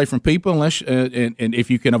those away from people unless and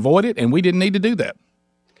if you can avoid it. And we didn't need to do that.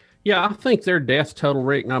 Yeah, I think their death total,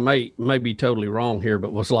 Rick, and I may be totally wrong here,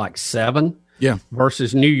 but was like 7. Yeah.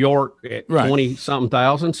 Versus New York at 20-something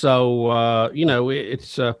thousand. So,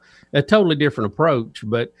 it's a totally different approach.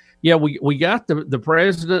 But, yeah, we got the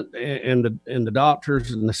president and the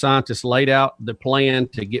doctors and the scientists laid out the plan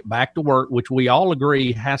to get back to work, which we all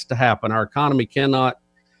agree has to happen. Our economy cannot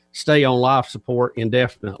stay on life support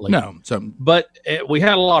indefinitely. No. But we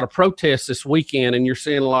had a lot of protests this weekend, and you're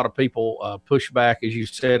seeing a lot of people push back, as you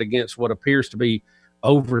said, against what appears to be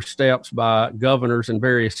oversteps by governors in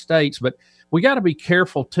various states. But we got to be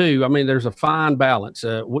careful too. I mean, there's a fine balance.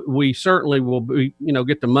 We certainly will be,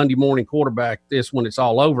 get the Monday morning quarterback this when it's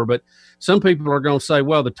all over. But some people are going to say,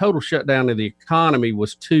 well, the total shutdown of the economy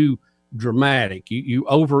was too dramatic. You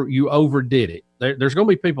overdid it. There's going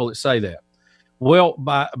to be people that say that. Well,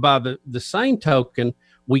 by the same token,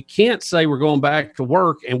 we can't say we're going back to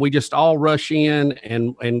work and we just all rush in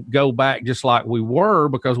and go back just like we were,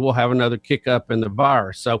 because we'll have another kick up in the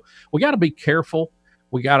virus. So we got to be careful.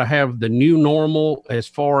 We got to have the new normal as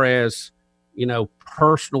far as,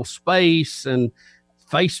 personal space and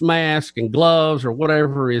face mask and gloves or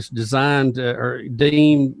whatever is designed or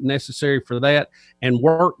deemed necessary for that, and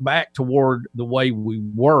work back toward the way we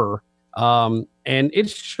were. And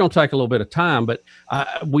it's just going to take a little bit of time, but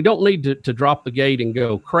we don't need to drop the gate and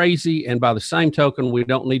go crazy. And by the same token, we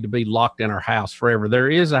don't need to be locked in our house forever. There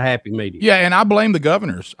is a happy medium. Yeah, and I blame the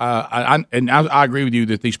governors. I agree with you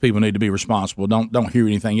that these people need to be responsible. Don't hear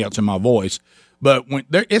anything else in my voice. But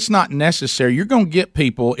it's not necessary. You're going to get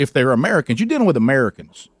people, if they're Americans, you're dealing with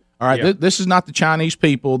Americans. All right, Yeah. This is not the Chinese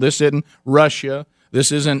people. This isn't Russia.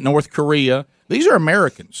 This isn't North Korea. These are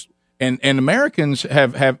Americans. And Americans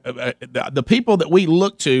have the people that we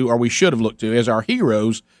look to, or we should have looked to as our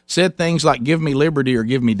heroes, said things like "Give me liberty" or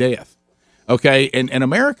 "Give me death." Okay, and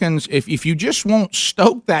Americans, if you just won't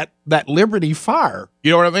stoke that liberty fire, you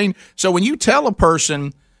know what I mean. So when you tell a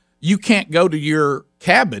person you can't go to your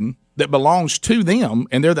cabin that belongs to them,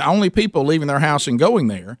 and they're the only people leaving their house and going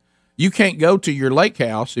there, you can't go to your lake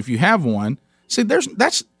house if you have one. See,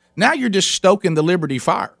 now you're just stoking the liberty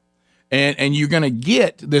fire. And you're going to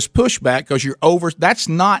get this pushback because you're over. That's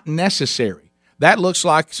not necessary. That looks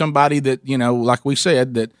like somebody that, like we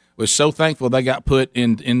said, that was so thankful they got put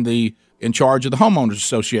in charge of the homeowners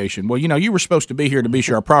association. Well, you were supposed to be here to be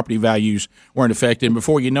sure our property values weren't affected. And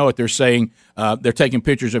before you know it, they're saying they're taking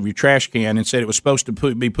pictures of your trash can and said it was supposed to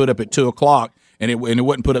be put up at 2:00 and it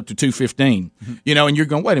wasn't put up to 2:15. And you're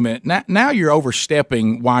going, wait a minute. Now you're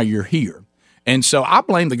overstepping while you're here. And so I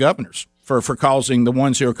blame the governors for causing the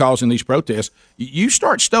ones who are causing these protests. You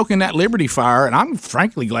start stoking that liberty fire, and I'm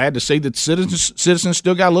frankly glad to see that citizens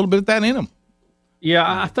still got a little bit of that in them. Yeah,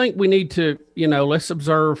 I think we need to, let's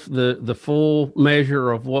observe the full measure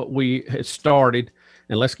of what we had started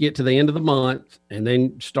and let's get to the end of the month and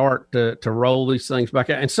then start to roll these things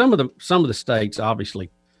back out. And some of the states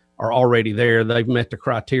obviously are already there. They've met the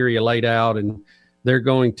criteria laid out, and they're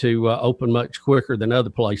going to open much quicker than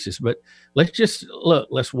other places. But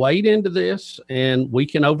let's wade into this, and we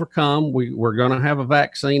can overcome. We're going to have a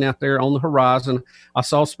vaccine out there on the horizon. I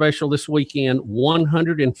saw a special this weekend,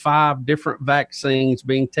 105 different vaccines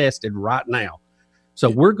being tested right now. So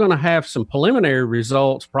we're going to have some preliminary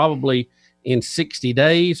results probably in 60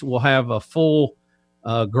 days. We'll have a full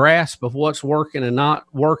grasp of what's working and not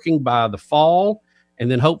working by the fall. And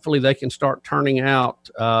then hopefully they can start turning out,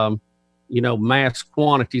 mass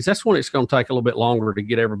quantities. That's when it's going to take a little bit longer to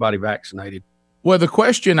get everybody vaccinated. Well, the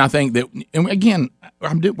question I think that, and again,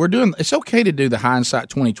 we're doing, it's okay to do the hindsight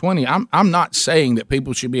 2020. I'm not saying that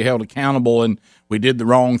people should be held accountable and we did the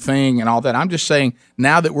wrong thing and all that. I'm just saying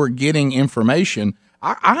now that we're getting information,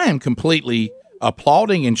 I am completely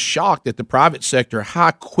applauding and shocked at the private sector, how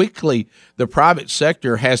quickly the private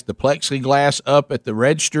sector has the plexiglass up at the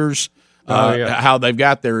registers. How they've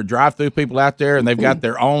got their drive-through people out there, and they've got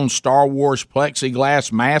their own Star Wars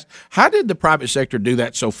plexiglass mask. How did the private sector do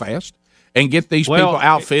that so fast and get these people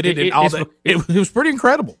outfitted and all that? It was pretty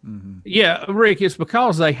incredible. Mm-hmm. Yeah, Rick, it's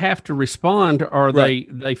because they have to respond or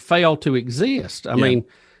they fail to exist. I mean,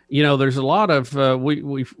 there's a lot of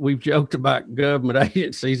we've joked about government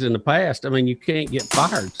agencies in the past. I mean, you can't get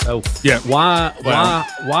fired. So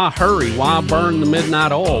why hurry? Why burn the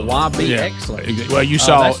midnight oil? Why be excellent? Well, you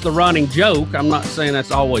saw that's the running joke. I'm not saying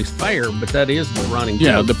that's always fair, but that is the running joke.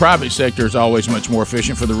 Yeah, the private sector is always much more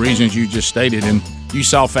efficient for the reasons you just stated. And you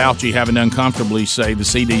saw Fauci having to uncomfortably say the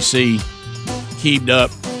CDC keeped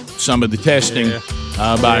up some of the testing.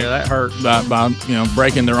 That hurt. By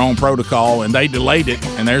breaking their own protocol, and they delayed it.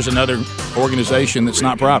 And there's another organization that's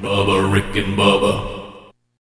not private. Rick and Bubba.